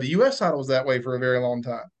were there. The U.S. title was that way for a very long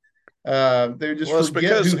time. They would just Well, it's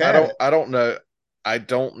forget because who had it. I don't know. I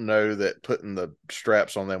don't know that putting the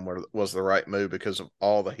straps on them was the right move because of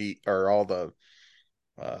all the heat or all the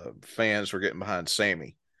fans were getting behind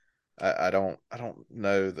Sammy. I don't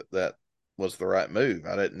know that that was the right move.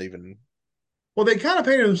 I didn't even. Well, they kind of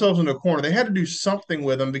painted themselves in a corner. They had to do something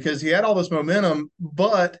with him because he had all this momentum,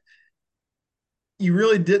 but you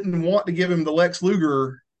really didn't want to give him the Lex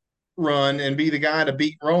Luger run and be the guy to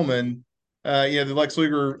beat Roman. The Lex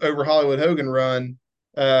Luger over Hollywood Hogan run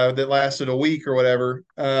that lasted a week or whatever.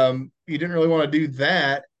 You didn't really want to do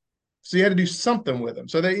that, so you had to do something with him.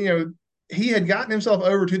 So he had gotten himself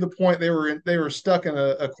over to the point they were stuck in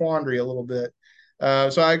a quandary a little bit.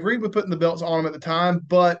 So I agreed with putting the belts on him at the time,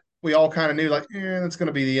 but we all kind of knew like, that's going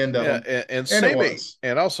to be the end of Yeah, them, and and it Sammy, was.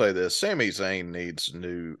 and I'll say this: Sammy Zayn needs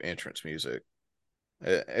new entrance music.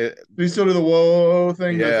 Did he still do the whoa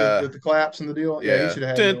thing with the, Yeah, with the claps and the deal? Yeah, he yeah. should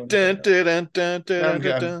have had new Dun, ones. dun, dun, dun, dun, dun,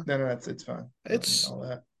 dun, dun. No, it's fine. I don't need It's, all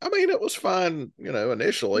that. I mean, it was fine,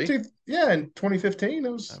 initially. Yeah, in 2015, it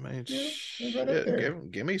I was mean, it was right up shit, there.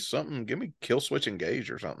 give me something, give me Kill Switch Engage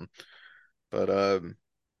or something. But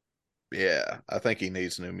yeah, I think he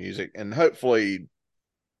needs new music, and hopefully,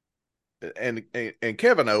 and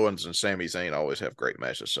Kevin Owens and Sami Zayn always have great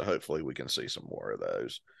matches, so hopefully we can see some more of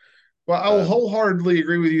those. Well, I will Um, wholeheartedly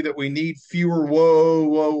agree with you that we need fewer whoa,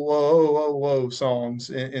 whoa, whoa, whoa, whoa songs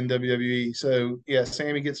in WWE. So yeah,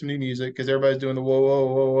 Sammy gets some new music because everybody's doing the whoa, whoa,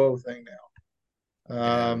 whoa, whoa thing now.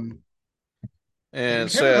 and And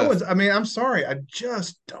and Kevin Owens, Seth, I mean, I'm sorry, I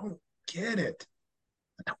just don't get it.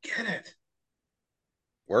 I don't get it.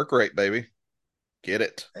 work rate, baby, get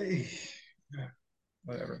it. Hey,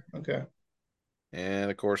 whatever. Okay.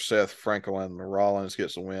 And of course, Seth Franklin Rollins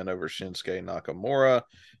gets a win over Shinsuke Nakamura.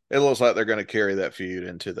 It looks like they're going to carry that feud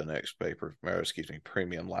into the next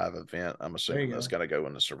premium live event. I'm There assuming you that's go. going to go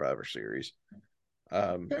in the Survivor Series.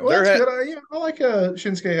 Okay, well, There that's had good. I like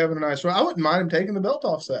Shinsuke having a nice run. I wouldn't mind him taking the belt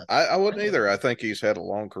off Seth. I wouldn't Frankly. either. I think he's had a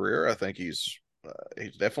long career. I think he's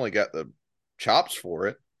definitely got the chops for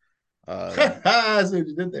it. Um, I see what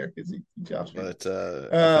you did there because he chops people. but I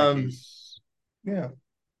think Um, he's. yeah.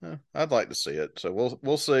 I'd like to see it. So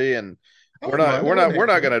we'll see. And I wouldn't mind. That wouldn't We're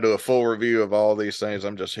not hurt. going to do a full review of all these things.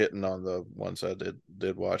 I'm just hitting on the ones I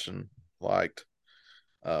did watch and liked.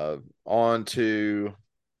 On to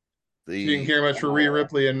So you didn't the care much for Rhea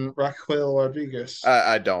Ripley and Raquel Rodriguez.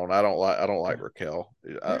 I don't like Okay. Raquel.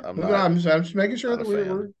 All right. I'm Moving not on. I'm just making sure not a that fan.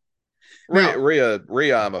 we're now.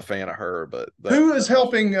 Rhea, I'm a fan of her, but Who is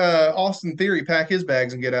helping Austin Theory pack his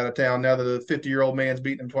bags and get out of town now that the 50-year-old man's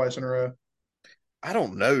beaten him twice in a row? I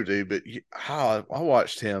don't know, dude. But how I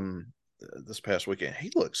watched him this past weekend,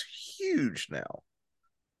 he looks huge now.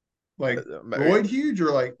 Like Royd huge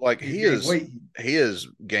or like Like he's gained weight? he has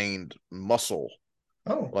gained muscle.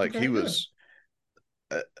 Oh, Like he okay, good. was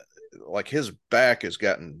uh, like his back has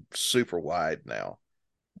gotten super wide now.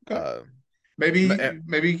 Okay. Uh,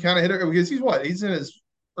 Maybe he kind of hit it because he's what? He's in his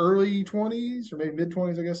early 20s or maybe mid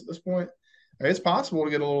 20s, I guess, at this point. I mean, it's possible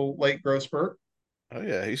to get a little late growth spurt oh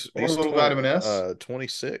yeah, or a little vitamin S.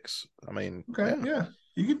 26. I mean, Okay, yeah.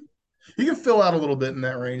 yeah. You can fill out a little bit in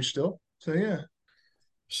that range still. So yeah.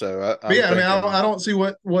 So But I'm yeah, I mean, I thinking. don't see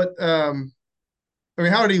what I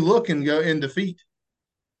mean, how did he look and go in defeat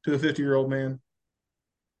to a 50-year-old man?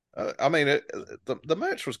 I mean, the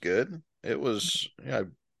match was good. It was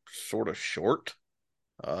sort of short,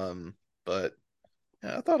 but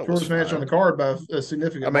yeah, I thought it was Shortest match on the fine. card by a I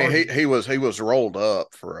significant mean, margin. he was rolled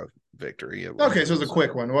up for a victory. Okay, It so it was a wasn't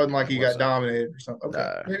quick one. It wasn't like it he got wasn't dominated or something. Okay.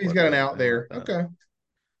 no, it Maybe he's got wasn't an out anything like there. that. Okay.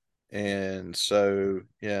 And so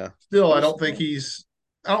yeah, Still, we'll, I don't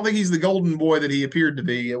think he's the golden boy that he appeared to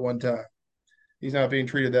be at one time. He's not being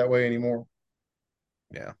treated that way anymore.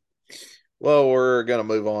 yeah. Well, we're gonna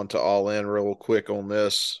move on to All In real quick on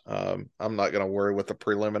this. I'm not gonna worry with the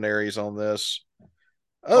preliminaries on this.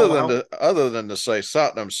 All out. Other than to say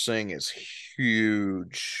Satnam Singh is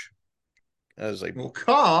huge. That is a Well,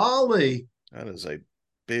 golly. that is a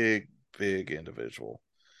big big individual,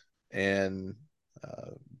 and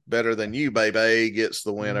uh, better than you, baby, gets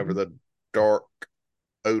the win over Mm-hmm. the Dark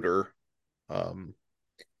Odor. Um,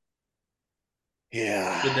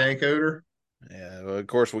 yeah, The dank odor. yeah. Well, of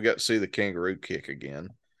course, we got to see the kangaroo kick again.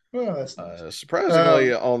 Oh, that's nice.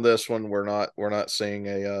 Surprisingly, on this one, we're not seeing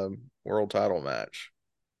a world title match.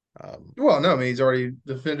 Well, no, I mean he's already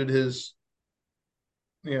defended his,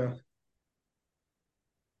 you know,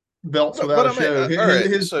 belts without but a I mean, show. all right.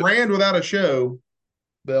 His brand without a show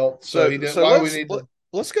belt. So he didn't. So Why do we need to?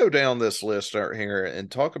 let's go down this list right here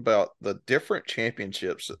and talk about the different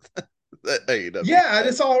championships that AEW Yeah, I has.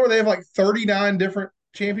 just saw where they have like 39 different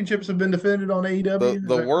championships have been defended on AEW. Is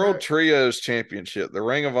The that World correct? Trios Championship, the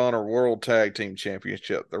Ring of Honor World Tag Team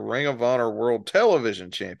Championship, the Ring of Honor World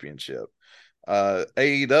Television Championship,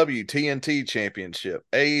 AEW TNT Championship,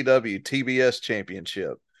 AEW TBS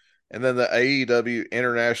Championship, and then the AEW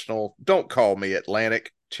International Don't Call Me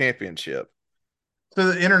Atlantic Championship.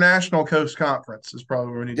 So the International Coast Conference is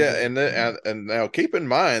probably where we need to Yeah, go. and now keep in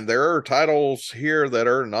mind there are titles here that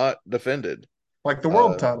are not defended. Like the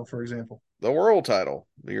world Uh, title, for example. the world title,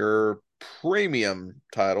 your premium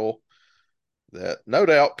title, that no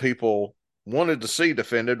doubt people wanted to see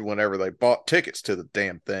defended whenever they bought tickets to the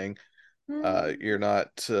damn thing. You're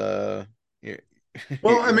not you,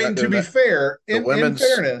 Well, I you're not mean, to doing be that. fair, The in women's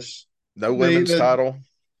fairness, no the women's the title,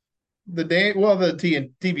 the day well the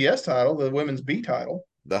TBS title, the women's B title,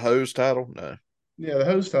 the hose title, no. yeah, the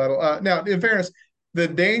host title. Now, in fairness, the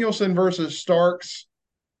Danielson versus Starks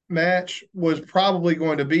match was probably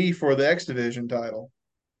going to be for the X Division title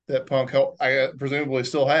that Punk presumably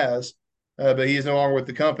still has, but he's no longer with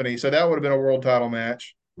the company, so that would have been a world title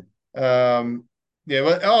match. Um, yeah,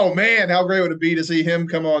 but oh man, how great would it be to see him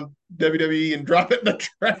come on WWE and drop it in the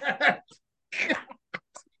trash?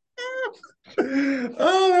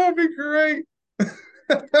 Oh, that would be great.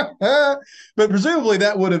 But presumably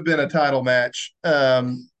that would have been a title match, a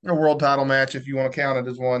world title match, if you want to count it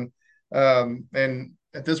as one. And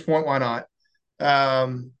at this point, why not?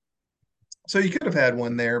 Um, so you could have had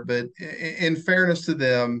one there, but in fairness to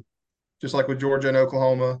them, just like with Georgia and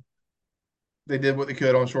Oklahoma, they did what they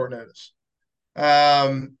could on short notice.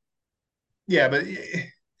 Um, yeah, but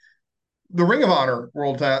the Ring of Honor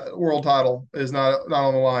world title is not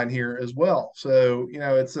on the line here as well. So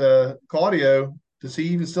it's Claudio. Does he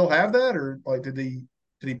even still have that, or like did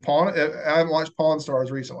he pawn it? I haven't watched Pawn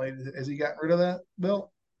Stars recently. Has he gotten rid of that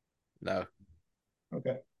belt? No.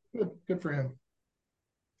 Okay, good for him.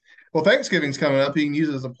 Well, Thanksgiving's coming up. He can use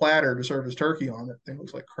it as a platter to serve his turkey on. That thing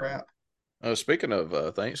looks like crap. Speaking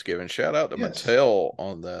of Thanksgiving, shout out to Yes, Mattel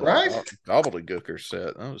on that right? gobbledygooker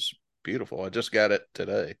set. That was beautiful. I just got it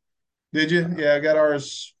today. Did you? Uh, Yeah, I got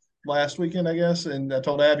ours last weekend, I guess, and I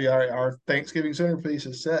told Abby our Thanksgiving centerpiece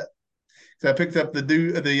is set. So I picked up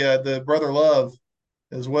the Brother Love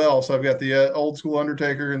as well. So I've got the old school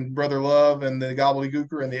Undertaker and Brother Love and the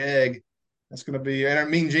Gobbledygooker and the Egg. That's going to be, and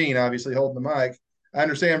Mean Gene obviously holding the mic. I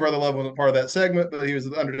understand Brother Love wasn't part of that segment, but he was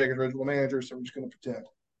the Undertaker's original manager, so we're just going to pretend.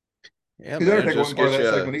 Yeah, Because man, Undertaker wasn't part of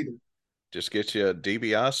that segment either. just get you a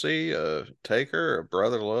DiBiase, a Taker, a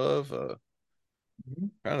Brother Love.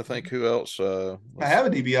 Trying to think who else. I Was have a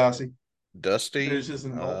DiBiase. It's Dusty. just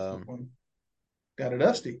an ultimate one. Got a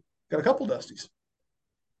Dusty. Got a couple Dusties.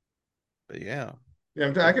 But yeah,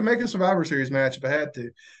 Yeah, I could make a Survivor Series match if I had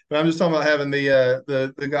to, but I'm just talking about having the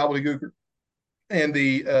gobbledygooker and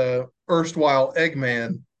the erstwhile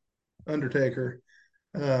Eggman Undertaker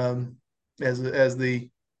um, as the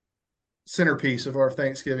centerpiece of our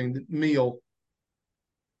Thanksgiving meal.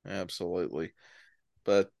 absolutely.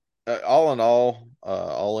 But all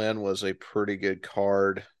in was a pretty good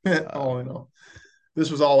card. All in all,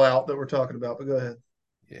 this was all out that we're talking about. But go ahead.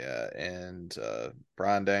 Yeah, and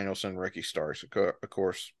Brian Danielson, Ricky Starks, of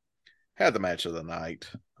course, had the match of the night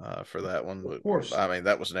for that one. Of course. I mean,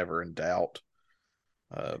 that was never in doubt.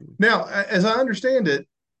 Now, as I understand it,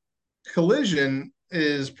 Collision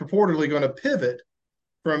is purportedly going to pivot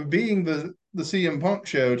from being the CM Punk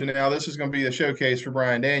show to now this is going to be a showcase for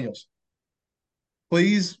Brian Daniels.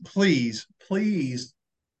 Please, please, please,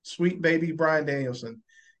 sweet baby Brian Danielson,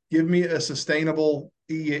 give me a sustainable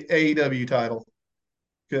AEW title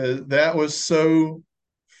because that was so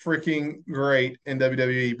freaking great in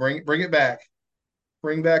WWE. Bring it back.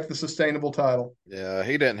 Bring back the sustainable title. Yeah,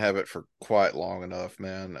 he didn't have it for quite long enough,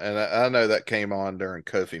 man. And I know that came on during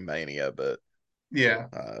Kofi Mania, but Yeah.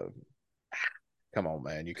 come on,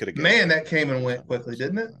 man, you could have gave Man, him that came and went quickly,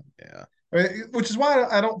 didn't it? something. Yeah. I mean, which is why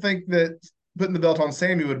I don't think that putting the belt on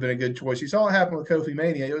Sammy would have been a good choice. You saw what happened with Kofi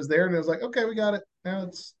Mania. It was there, and it was like, okay, we got it. Now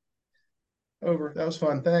it's over. That was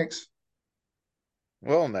fun. Thanks.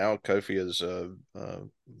 Well, now Kofi is a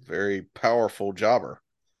very powerful jobber.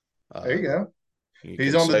 There you Um, go. you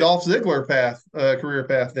He's can on the say, Dolph Ziggler path, career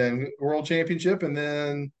path, then world championship, and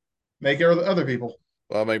then make other people.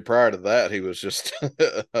 well, I mean, prior to that, he was just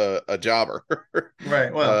a jobber.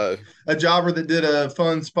 Right. Well, uh, a jobber that did a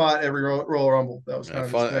fun spot every Royal Rumble. That was a kind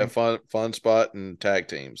of his fun, a thing. fun, fun spot in tag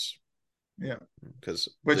teams Yeah. because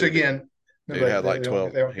Which again, dude nobody had like they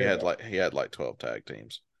 12. don't care about. He had like 12 tag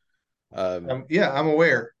teams. Um, Yeah, I'm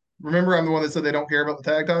aware. Remember, I'm the one that said they don't care about the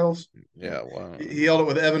tag titles. yeah. Well, He held it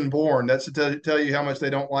with Evan Bourne. That's to tell you how much they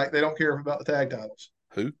don't like. They don't care about the tag titles.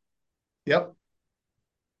 who? Yep.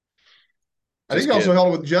 I think Just he also kidding.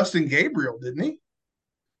 held it with Justin Gabriel, didn't he?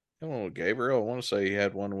 Oh, Gabriel. I want to say he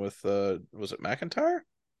had one with was it McIntyre?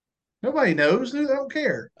 Nobody knows. They don't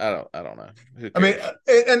care. I don't know. Who I mean,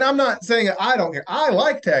 cares? and I'm not saying I don't care. I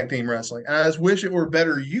like tag team wrestling. I just wish it were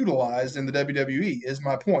better utilized in the WWE. Is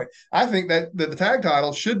my point. I think that the tag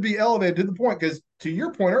title should be elevated to the point because, to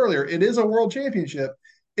your point earlier, it is a world championship.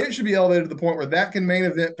 It should be elevated to the point where that can main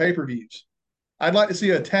event pay per views. I'd like to see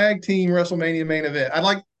a tag team WrestleMania main event. I'd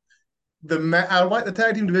like the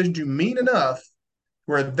tag team division to mean enough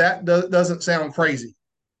where that doesn't sound crazy.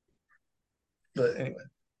 But anyway,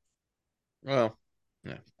 Well,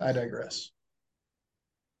 yeah. I digress.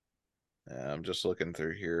 I'm just looking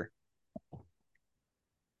through here.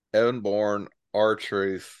 Evan Bourne, R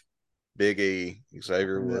Truth, Big E,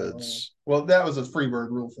 Xavier Yeah. Woods, Well, that was a Freebird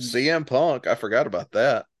rule thing. CM Punk. I forgot about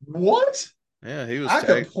that. What? Yeah, he was I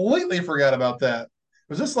tagged. completely forgot about that.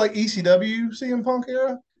 Was this like ECW CM Punk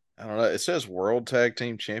era? I don't know. It says World Tag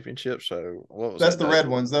Team Championship. So what was That's that? the red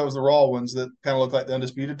ones. That was the Raw ones that kind of look like the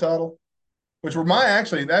undisputed title, which were my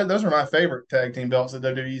actually those were my favorite tag team belts that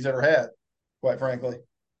WWE's ever had. Quite frankly,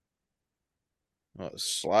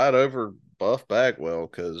 Slide over Buff Bagwell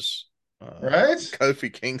because right?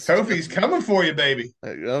 Kofi Kingston. Kofi's coming for you, baby.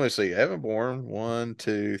 Let me see. Evan Bourne, 1,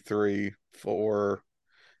 2, 3, 4.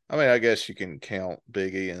 I mean, I guess you can count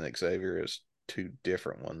Big E and Xavier as two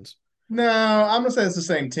different ones. No, I'm gonna say it's the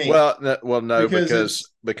same team No, because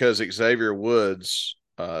it's because Xavier Woods,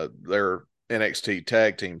 they're NXT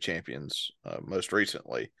Tag Team Champions most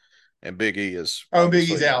recently, and Big E is Big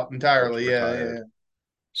E's obviously out entirely. Yeah, yeah, retired.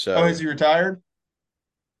 yeah. Oh, has So, he retired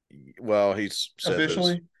well, he's said this.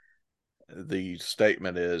 officially? The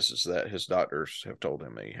statement is that his doctors have told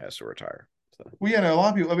him he has to retire. So, Well, yeah, no, a lot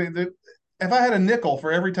of people. I mean, if I had a nickel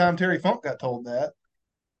for every time Terry Funk got told that,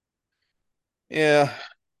 yeah,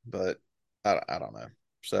 but I don't know.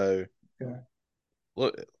 So yeah.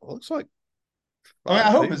 look, it looks like I mean,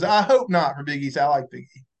 five people. I hope not for Big E's. I like Big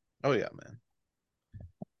E. Oh yeah, man.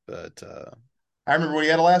 But I remember when he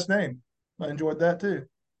had a last name. I enjoyed that too.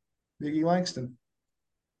 Big E Langston.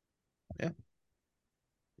 yeah,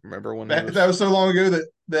 remember when he That was? was so long ago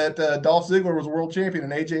that Dolph Ziggler was a world champion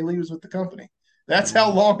and AJ Lee was with the company. That's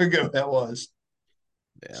how Mm, long ago that was.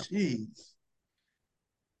 Yeah. Jeez.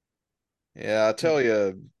 Yeah, I tell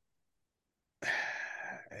you,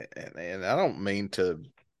 and I don't mean to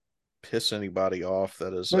piss anybody off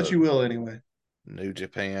that is But a you will anyway. New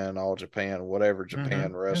Japan, All Japan, whatever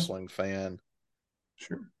Japan Yeah, wrestling fan.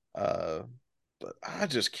 sure. Uh, but I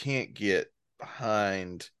just can't get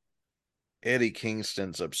behind Eddie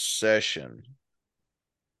Kingston's obsession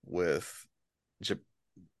with J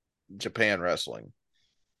Japan wrestling.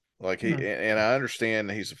 Like he, Hmm. and I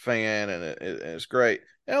understand he's a fan and it's great.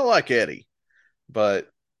 And I like Eddie, but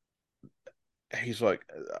he's like,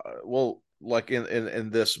 well, like in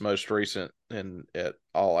this most recent in at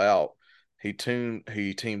All Out, he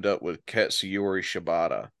teamed up with Katsuyori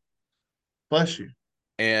Shibata, Bless you.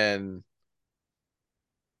 and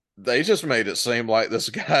they just made it seem like this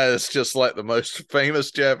guy is just like the most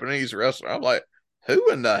famous Japanese wrestler. I'm like,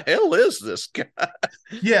 who in the hell is this guy?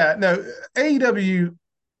 Yeah, no, AEW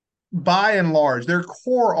by and large, their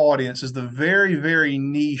core audience is the very, very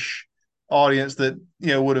niche audience that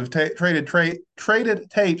would have traded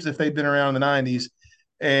tapes if they'd been around in the '90s,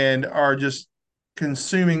 and are just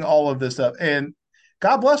consuming all of this stuff. And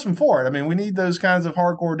God bless them for it. I mean, we need those kinds of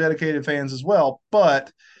hardcore, dedicated fans as well.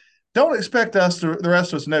 But don't expect the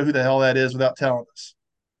rest of us, to know who the hell that is without telling us.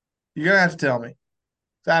 You're gonna have to tell me.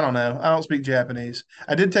 I don't know. I don't speak Japanese.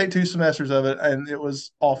 I did take 2 semesters of it, and it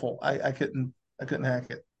was awful. I couldn't hack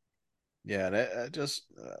it. Yeah, and just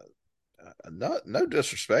no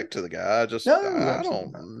disrespect to the guy. No, I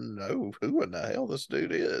absolutely not. don't know who in the hell this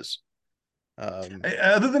dude is. Um,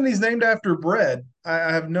 Other than he's named after bread, I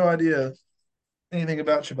have no idea anything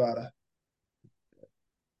about Shibata.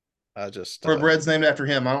 I just Or bread's named after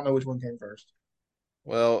him. I don't know which one came first.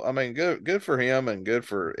 well, I mean, good for him and good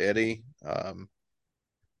for Eddie.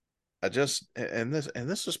 I just and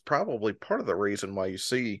this is probably part of the reason why you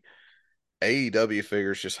see AEW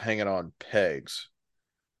figures just hanging on pegs.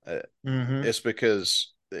 Uh, Mm-hmm. it's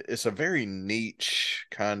because it's a very niche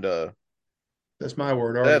kind of That's my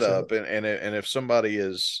word. I already said it. setup,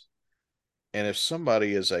 and if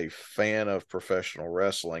somebody is a fan of professional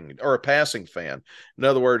wrestling or a passing fan, in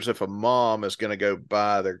other words, if a mom is going to go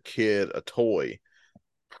buy their kid a toy,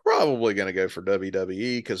 probably going to go for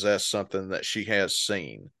WWE because that's something that she has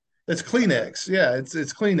seen. It's Uh, Kleenex. Yeah, it's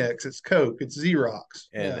Kleenex. It's Coke. It's Xerox.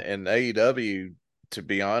 Yeah, and AEW, to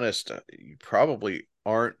be honest, you probably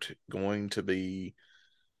aren't going to be.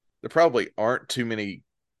 There probably aren't too many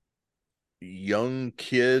young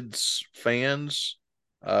kids fans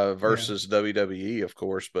yeah. versus WWE, of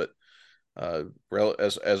course, but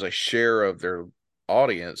as a share of their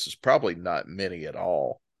audience is probably not many at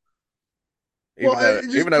all. Well, Even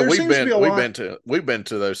just though there seems to be a lot. we've been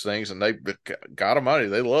to those things and they got a money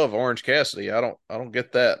they love Orange Cassidy. I don't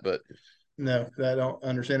get that, but No, I don't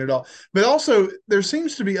understand it at all. But also, there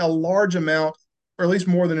seems to be a large amount, or at least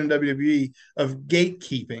more than in WWE, of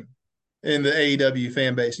gatekeeping in the AEW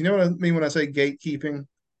fan base. You know what I mean when I say gatekeeping?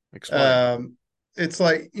 explain. Um, it's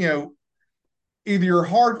like, either you're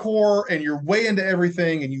hardcore and you're way into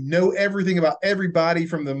everything and you know everything about everybody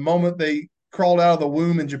from the moment they crawled out of the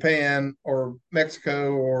womb in Japan or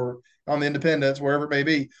Mexico or on the independence, wherever it may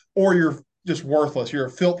be, or you're just worthless. You're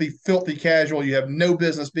a filthy, filthy casual. You have no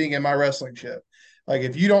business being in my wrestling ship. Like,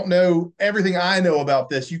 if you don't know everything I know about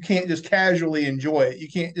this, you can't just casually enjoy it. You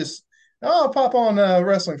can't just, oh, I'll pop on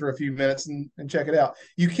wrestling for a few minutes and check it out.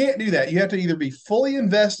 You can't do that. You have to either be fully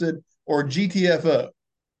invested or GTFO.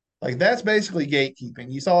 Like, that's basically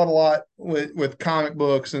gatekeeping. You saw it a lot with comic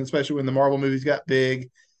books, and especially when the Marvel movies got big.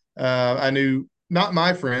 I knew not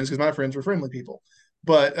my friends, because my friends were friendly people,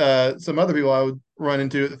 but some other people I would run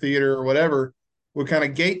into at the theater or whatever would kind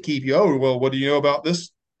of gatekeep you. Oh, well, what do you know about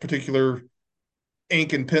this particular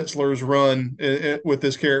ink and pencilers run with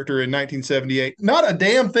this character in 1978? Not a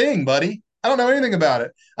damn thing, buddy. I don't know anything about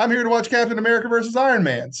it. I'm here to watch Captain America versus Iron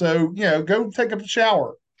Man. So, go take a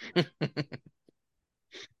shower. Yeah,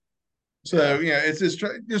 So it's just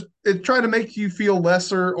it's trying to make you feel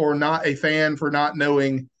lesser or not a fan for not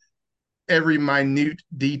knowing every minute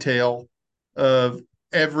detail of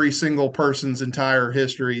every single person's entire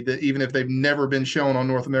history, that even if they've never been shown on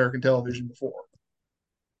North American television before.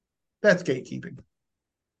 That's gatekeeping.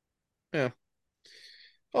 yeah.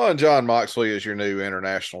 Well, and John Moxley is your new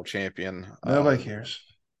international champion. Nobody cares.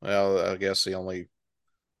 Well, I guess the only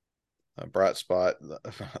bright spot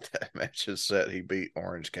about that match is that he beat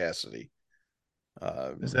Orange Cassidy.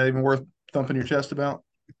 Is Um, that even worth thumping your chest about?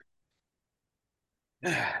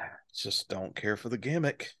 just don't care for the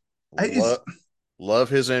gimmick. It's Love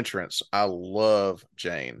his entrance. I love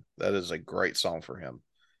Jane. That is a great song for him.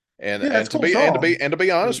 Yeah, it's a cool And song. to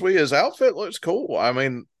be honest with you, his outfit looks cool. I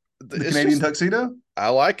mean, The it's Canadian just tuxedo? I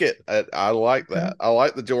like it. I like Okay. that. I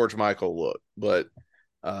like the George Michael look, but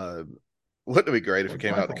uh, wouldn't it be great if it George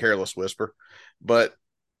came out the Michael. Careless Whisper? But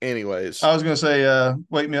anyways, I was going to say,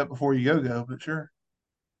 wake me up before you go, but sure.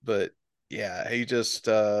 but yeah, he just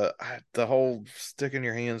the whole stick in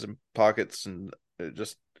your hands and pockets and it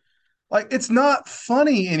just Like, it's not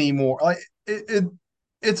funny anymore. Like,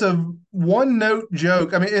 it's a one note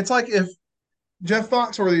joke. I mean, it's like if Jeff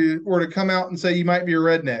Foxworthy were to come out and say, you might be a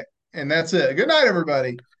redneck, and that's it. Good night,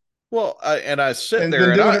 everybody. well, I sit And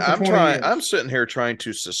there been and doing it for 20 I'm years. sitting here trying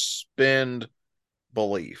to suspend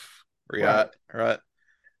belief, right? Right. Right.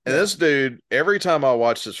 And Yeah. this dude, every time I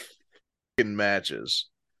watch his fucking matches,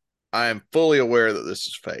 I am fully aware that this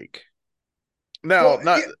is fake. Now, Well,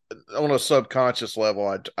 not yeah, on a subconscious level,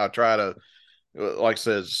 I try to, like I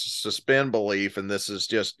said, suspend belief, and this is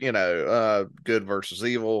just good versus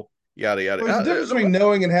evil, yada yada. well, there's a difference between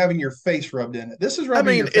knowing and having your face rubbed in it. This is I rubbing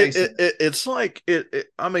mean, your face in it. it's like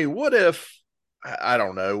I mean, what if I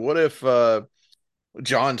don't know? What if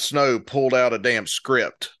Jon Snow pulled out a damn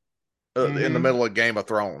script in the Mm-hmm. middle of Game of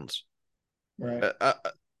Thrones? Right. Uh,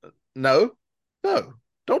 uh, no, no,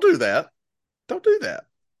 don't do that. Don't do that.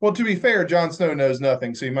 Well, to be fair, Jon Snow knows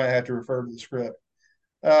nothing, so you might have to refer to the script.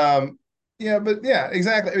 Yeah, but yeah,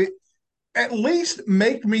 exactly. I mean, at least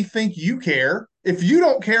make me think you care. If you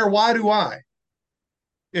don't care, why do I?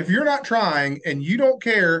 If you're not trying and you don't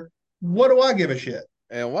care, what do I give a shit?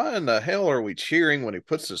 And why in the hell are we cheering when he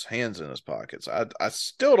puts his hands in his pockets? I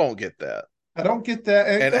still don't get that. I don't get that.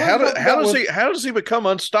 And And like we talked about with, how does he become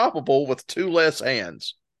unstoppable with two less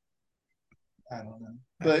hands? I don't know,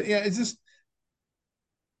 but yeah, it's just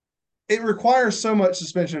it requires so much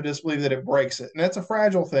suspension of disbelief that it breaks it, and that's a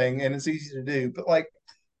fragile thing, and it's easy to do. But like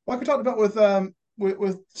we talked about with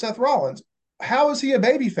Seth Rollins, how is he a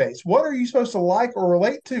baby face? What are you supposed to like or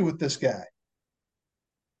relate to with this guy?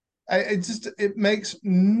 It makes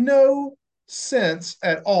no sense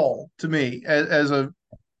at all to me as a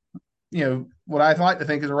what I like to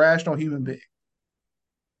think is a rational human being.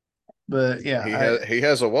 But yeah, He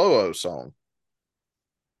has a whoa song.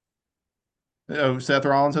 Seth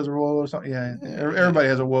Rollins has a whoa whoa song. Yeah, Yeah. everybody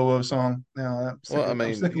has a whoa whoa song now. Well, I I'm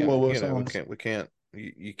mean, sick of whoa whoa we songs. can't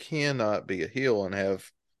you cannot be a heel and have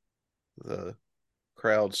the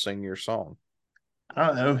crowd sing your song. I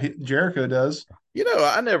don't know. Jericho does.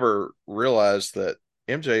 I never realized that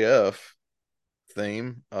MJF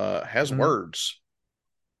theme has Mm. words.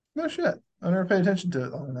 No shit. I never paid attention to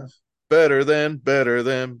it long enough. Better than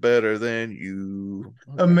you.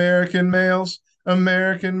 Okay. American males,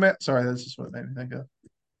 American male. Sorry, that's just what it made me think of.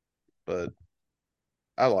 But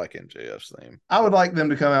I like MJF's theme. I would But like them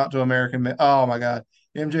to come out to American. Oh my god,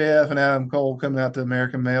 MJF and Adam Cole coming out to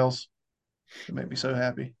American males. It made me so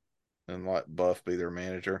happy. and let Buff be their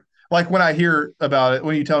manager. Like when I hear about it,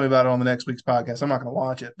 when you tell me about it on the next week's podcast, I'm not going to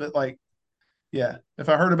watch it. But like, yeah, if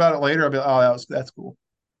I heard about it later, I'll be like, oh, that's cool.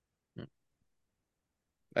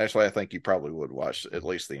 Actually, I think you probably would watch at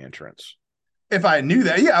least the entrance. If I knew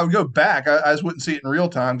that, yeah, I would go back. I just wouldn't see it in real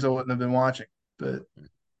time because I wouldn't have been watching. But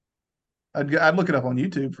I'd look it up on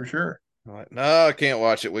YouTube for sure. Like, no, I can't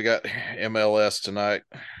watch it. We got MLS tonight.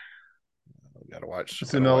 We It's gotta watch.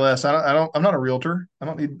 MLS. I'm not a realtor. I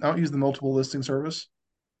don't use the multiple listing service.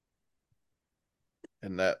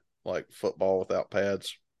 And that like football without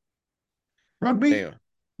pads. Rugby? Anyway,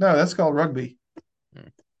 No, that's called rugby.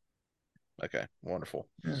 okay, wonderful.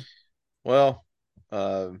 Yeah. Well,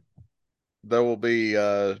 uh, there will be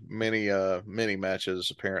many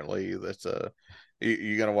matches apparently. That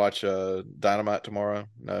you gonna watch Dynamite tomorrow?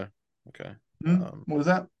 No, okay. What is that? What is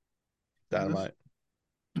this? Dynamite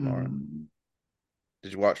tomorrow. Mm.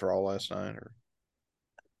 Did you watch Raw last night or?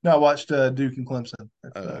 No, I watched Duke and Clemson.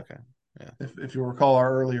 Oh, okay, yeah. If you'll recall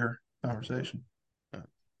our earlier conversation. Oh,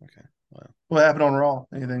 okay. Well, What happened on Raw?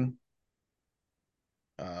 Anything?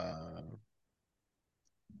 uh,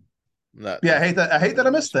 not Yeah, nothing. I hate that I Nothing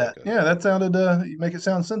to missed that. speak of. Yeah, that sounded you make it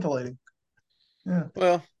sound scintillating. Yeah.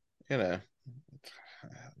 Well, you know,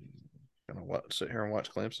 gonna sit here and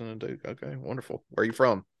watch Clemson and Duke. Okay, wonderful. Where are you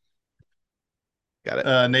from? Got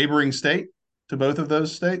it. Neighboring state to both of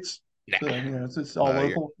those states. Nah, So, it's all no, you're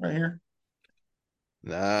local right here.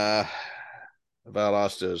 nah.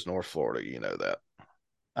 Valdosta is North Florida. You know that.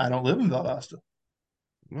 I don't live in Valdosta.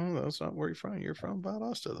 Well, that's not where you're from. You're from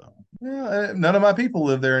Valdosta, though. Yeah, none of my people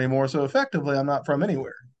live there anymore. So effectively, I'm not from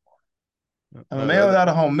anywhere. I'm a man Uh, without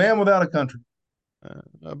a home, man without a country.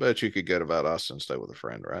 I bet you could go to Valdosta and stay with a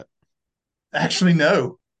friend, right? Actually,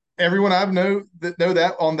 no. Everyone I've know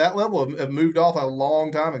that on that level have moved off a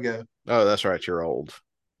long time ago. Oh, that's right. You're old.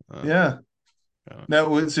 Uh, Yeah. uh,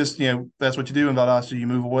 No, it's just that's what you do in Valdosta. You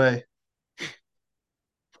move away.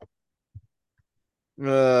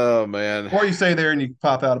 Oh man. Or you stay there and you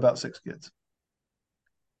pop out about 6 kids,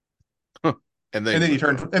 And then you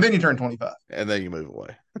move away. and then you turn 25. And then you move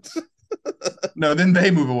away. No, then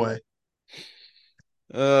they move away.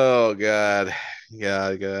 Oh God.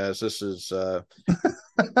 Yeah, guys, this is a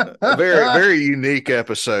very, Yeah, very unique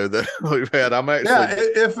episode that we've had. I'm actually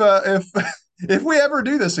if we ever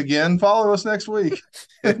do this again, follow us next week.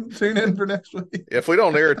 Tune in for next week. if we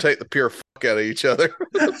don't irritate the pure fuck out of each other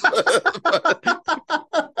by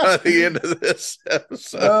the end of this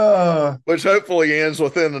episode, uh, which hopefully ends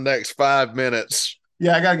within the next 5 minutes.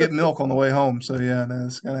 yeah, I gotta get milk on the way home, so yeah, no,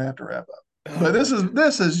 it's gonna have to wrap up. But Oh my.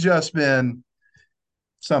 this has just been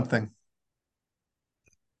something.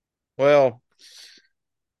 Well,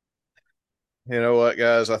 you know what,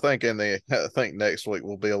 guys? I think next week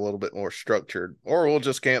will be a little bit more structured, or we'll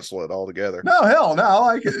just cancel it altogether. No, hell, no, I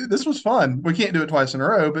like it. This was fun. We can't do it twice in a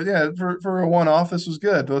row, but yeah, for a one off, this was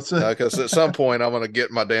good. Let's Because at some point I'm going to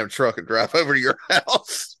get my damn truck and drive over to your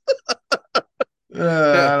house. I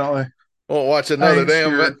don't. Won't watch I another ain't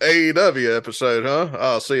damn scared. AEW episode, huh?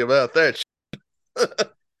 I'll see about that.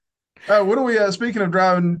 What are we? Speaking of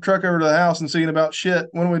driving truck over to the house and seeing about shit,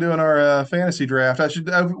 when are we doing our fantasy draft?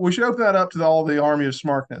 We should open that up to all the Army of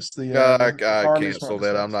Smartness, the I Army of canceled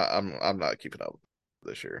Smartness that. guys. I'm not keeping up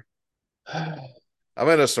this year. I'm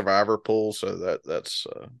in a survivor pool, so that's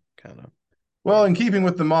kind of Well, in keeping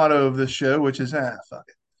with the motto of this show, which is fuck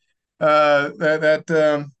it.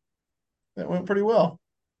 That went pretty well.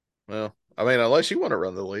 well. I mean, unless you want to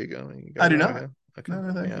run the league, I mean, you go I do right not. ahead. Okay, No,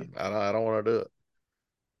 no, thank yeah, you. I don't want to do it.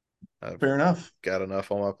 I've Fair enough. got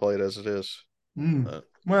enough on my plate as it is. Mm. But,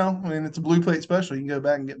 Well, I mean, it's a blue plate special. You can go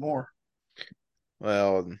back and get more.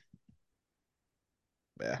 well,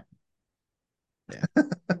 yeah, yeah,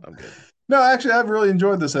 I'm good. No, actually, I've really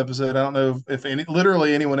enjoyed this episode. I don't know if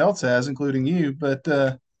literally anyone else has, including you, but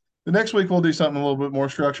the next week we'll do something a little bit more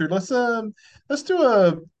structured. Let's do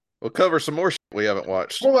a We'll cover some more shit we haven't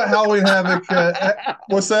watched. what about Halloween Havoc?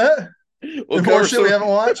 What's that? We'll If more cover shit we some. haven't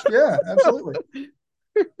watched? Yeah, absolutely.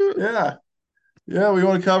 Yeah, yeah. We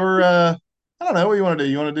want to cover. I don't know. What you want to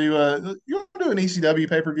do? You want to do an ECW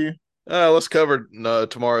pay per view? Let's cover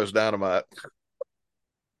tomorrow's Dynamite.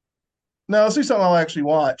 No, let's do something I'll actually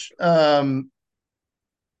watch. Oh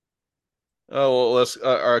well, let's.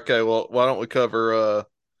 Okay, well, why don't we cover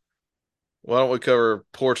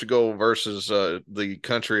Portugal versus the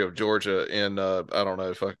country of Georgia in I don't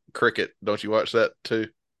know if cricket. Don't you watch that too?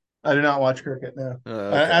 I do not watch cricket. No,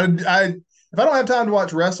 Okay. if I don't have time to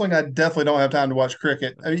watch wrestling, I definitely don't have time to watch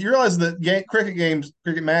cricket. I mean, you realize that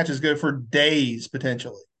cricket matches go for days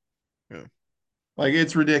potentially. Yeah. Like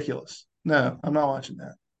it's ridiculous. No, I'm not watching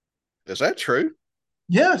that. Is that true?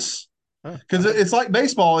 Yes, Huh, because it's like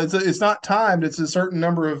baseball. It's not timed. It's a certain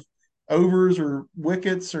number of overs or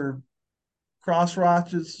wickets or cross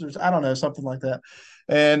rockets or I don't know something like that.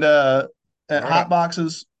 And at all hot right.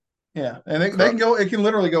 boxes, yeah, and they Cro- can go. It can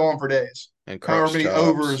literally go on for days. and However crotch many chops.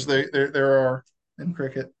 overs there are in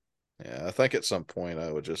cricket. Yeah, I think at some point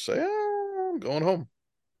I would just say, I'm going home.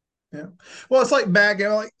 Yeah. Well, it's like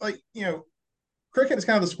backgammon. Cricket is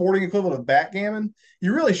kind of the sporting equivalent of backgammon.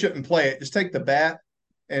 You really shouldn't play it. Just take the bat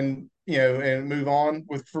and and move on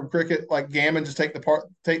with from cricket. Like gammon, just take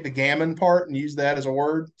the gammon part and use that as a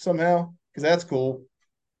word somehow because that's cool.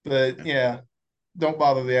 But Yeah. yeah, don't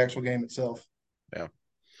bother the actual game itself. Yeah.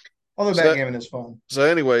 Although So backgammon is fun. so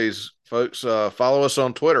anyways, folks, follow us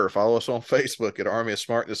on Twitter, follow us on Facebook at Army of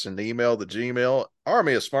Smartness, and email the Gmail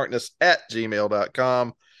Army of Smartness at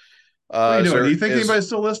gmail.com. What are you Is doing? Do there you think anybody's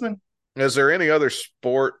still listening? is there any other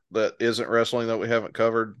sport that isn't wrestling that we haven't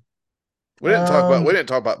covered? We Um, didn't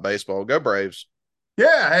talk about baseball. Go Braves.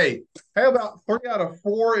 yeah, hey, how about 3 out of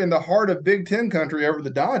 4 in the heart of Big Ten country over the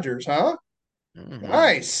Dodgers, huh? Mm-hmm.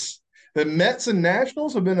 Nice. The Mets and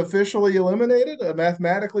Nationals have been officially eliminated,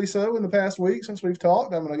 mathematically so, in the past week since we've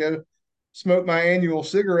talked. I'm going to go smoke my annual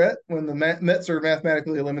cigarette when the Mets are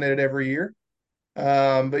mathematically eliminated every year.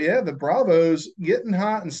 But yeah, the Bravos getting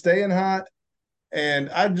hot and staying hot. And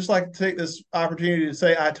I'd just like to take this opportunity to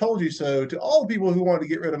say, I told you so to all the people who wanted to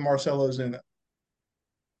get rid of Marcelo Zuna.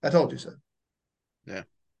 I told you so. Yeah.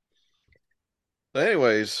 So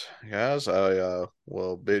anyways, guys, I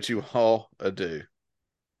will bid you all adieu.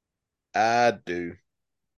 I do.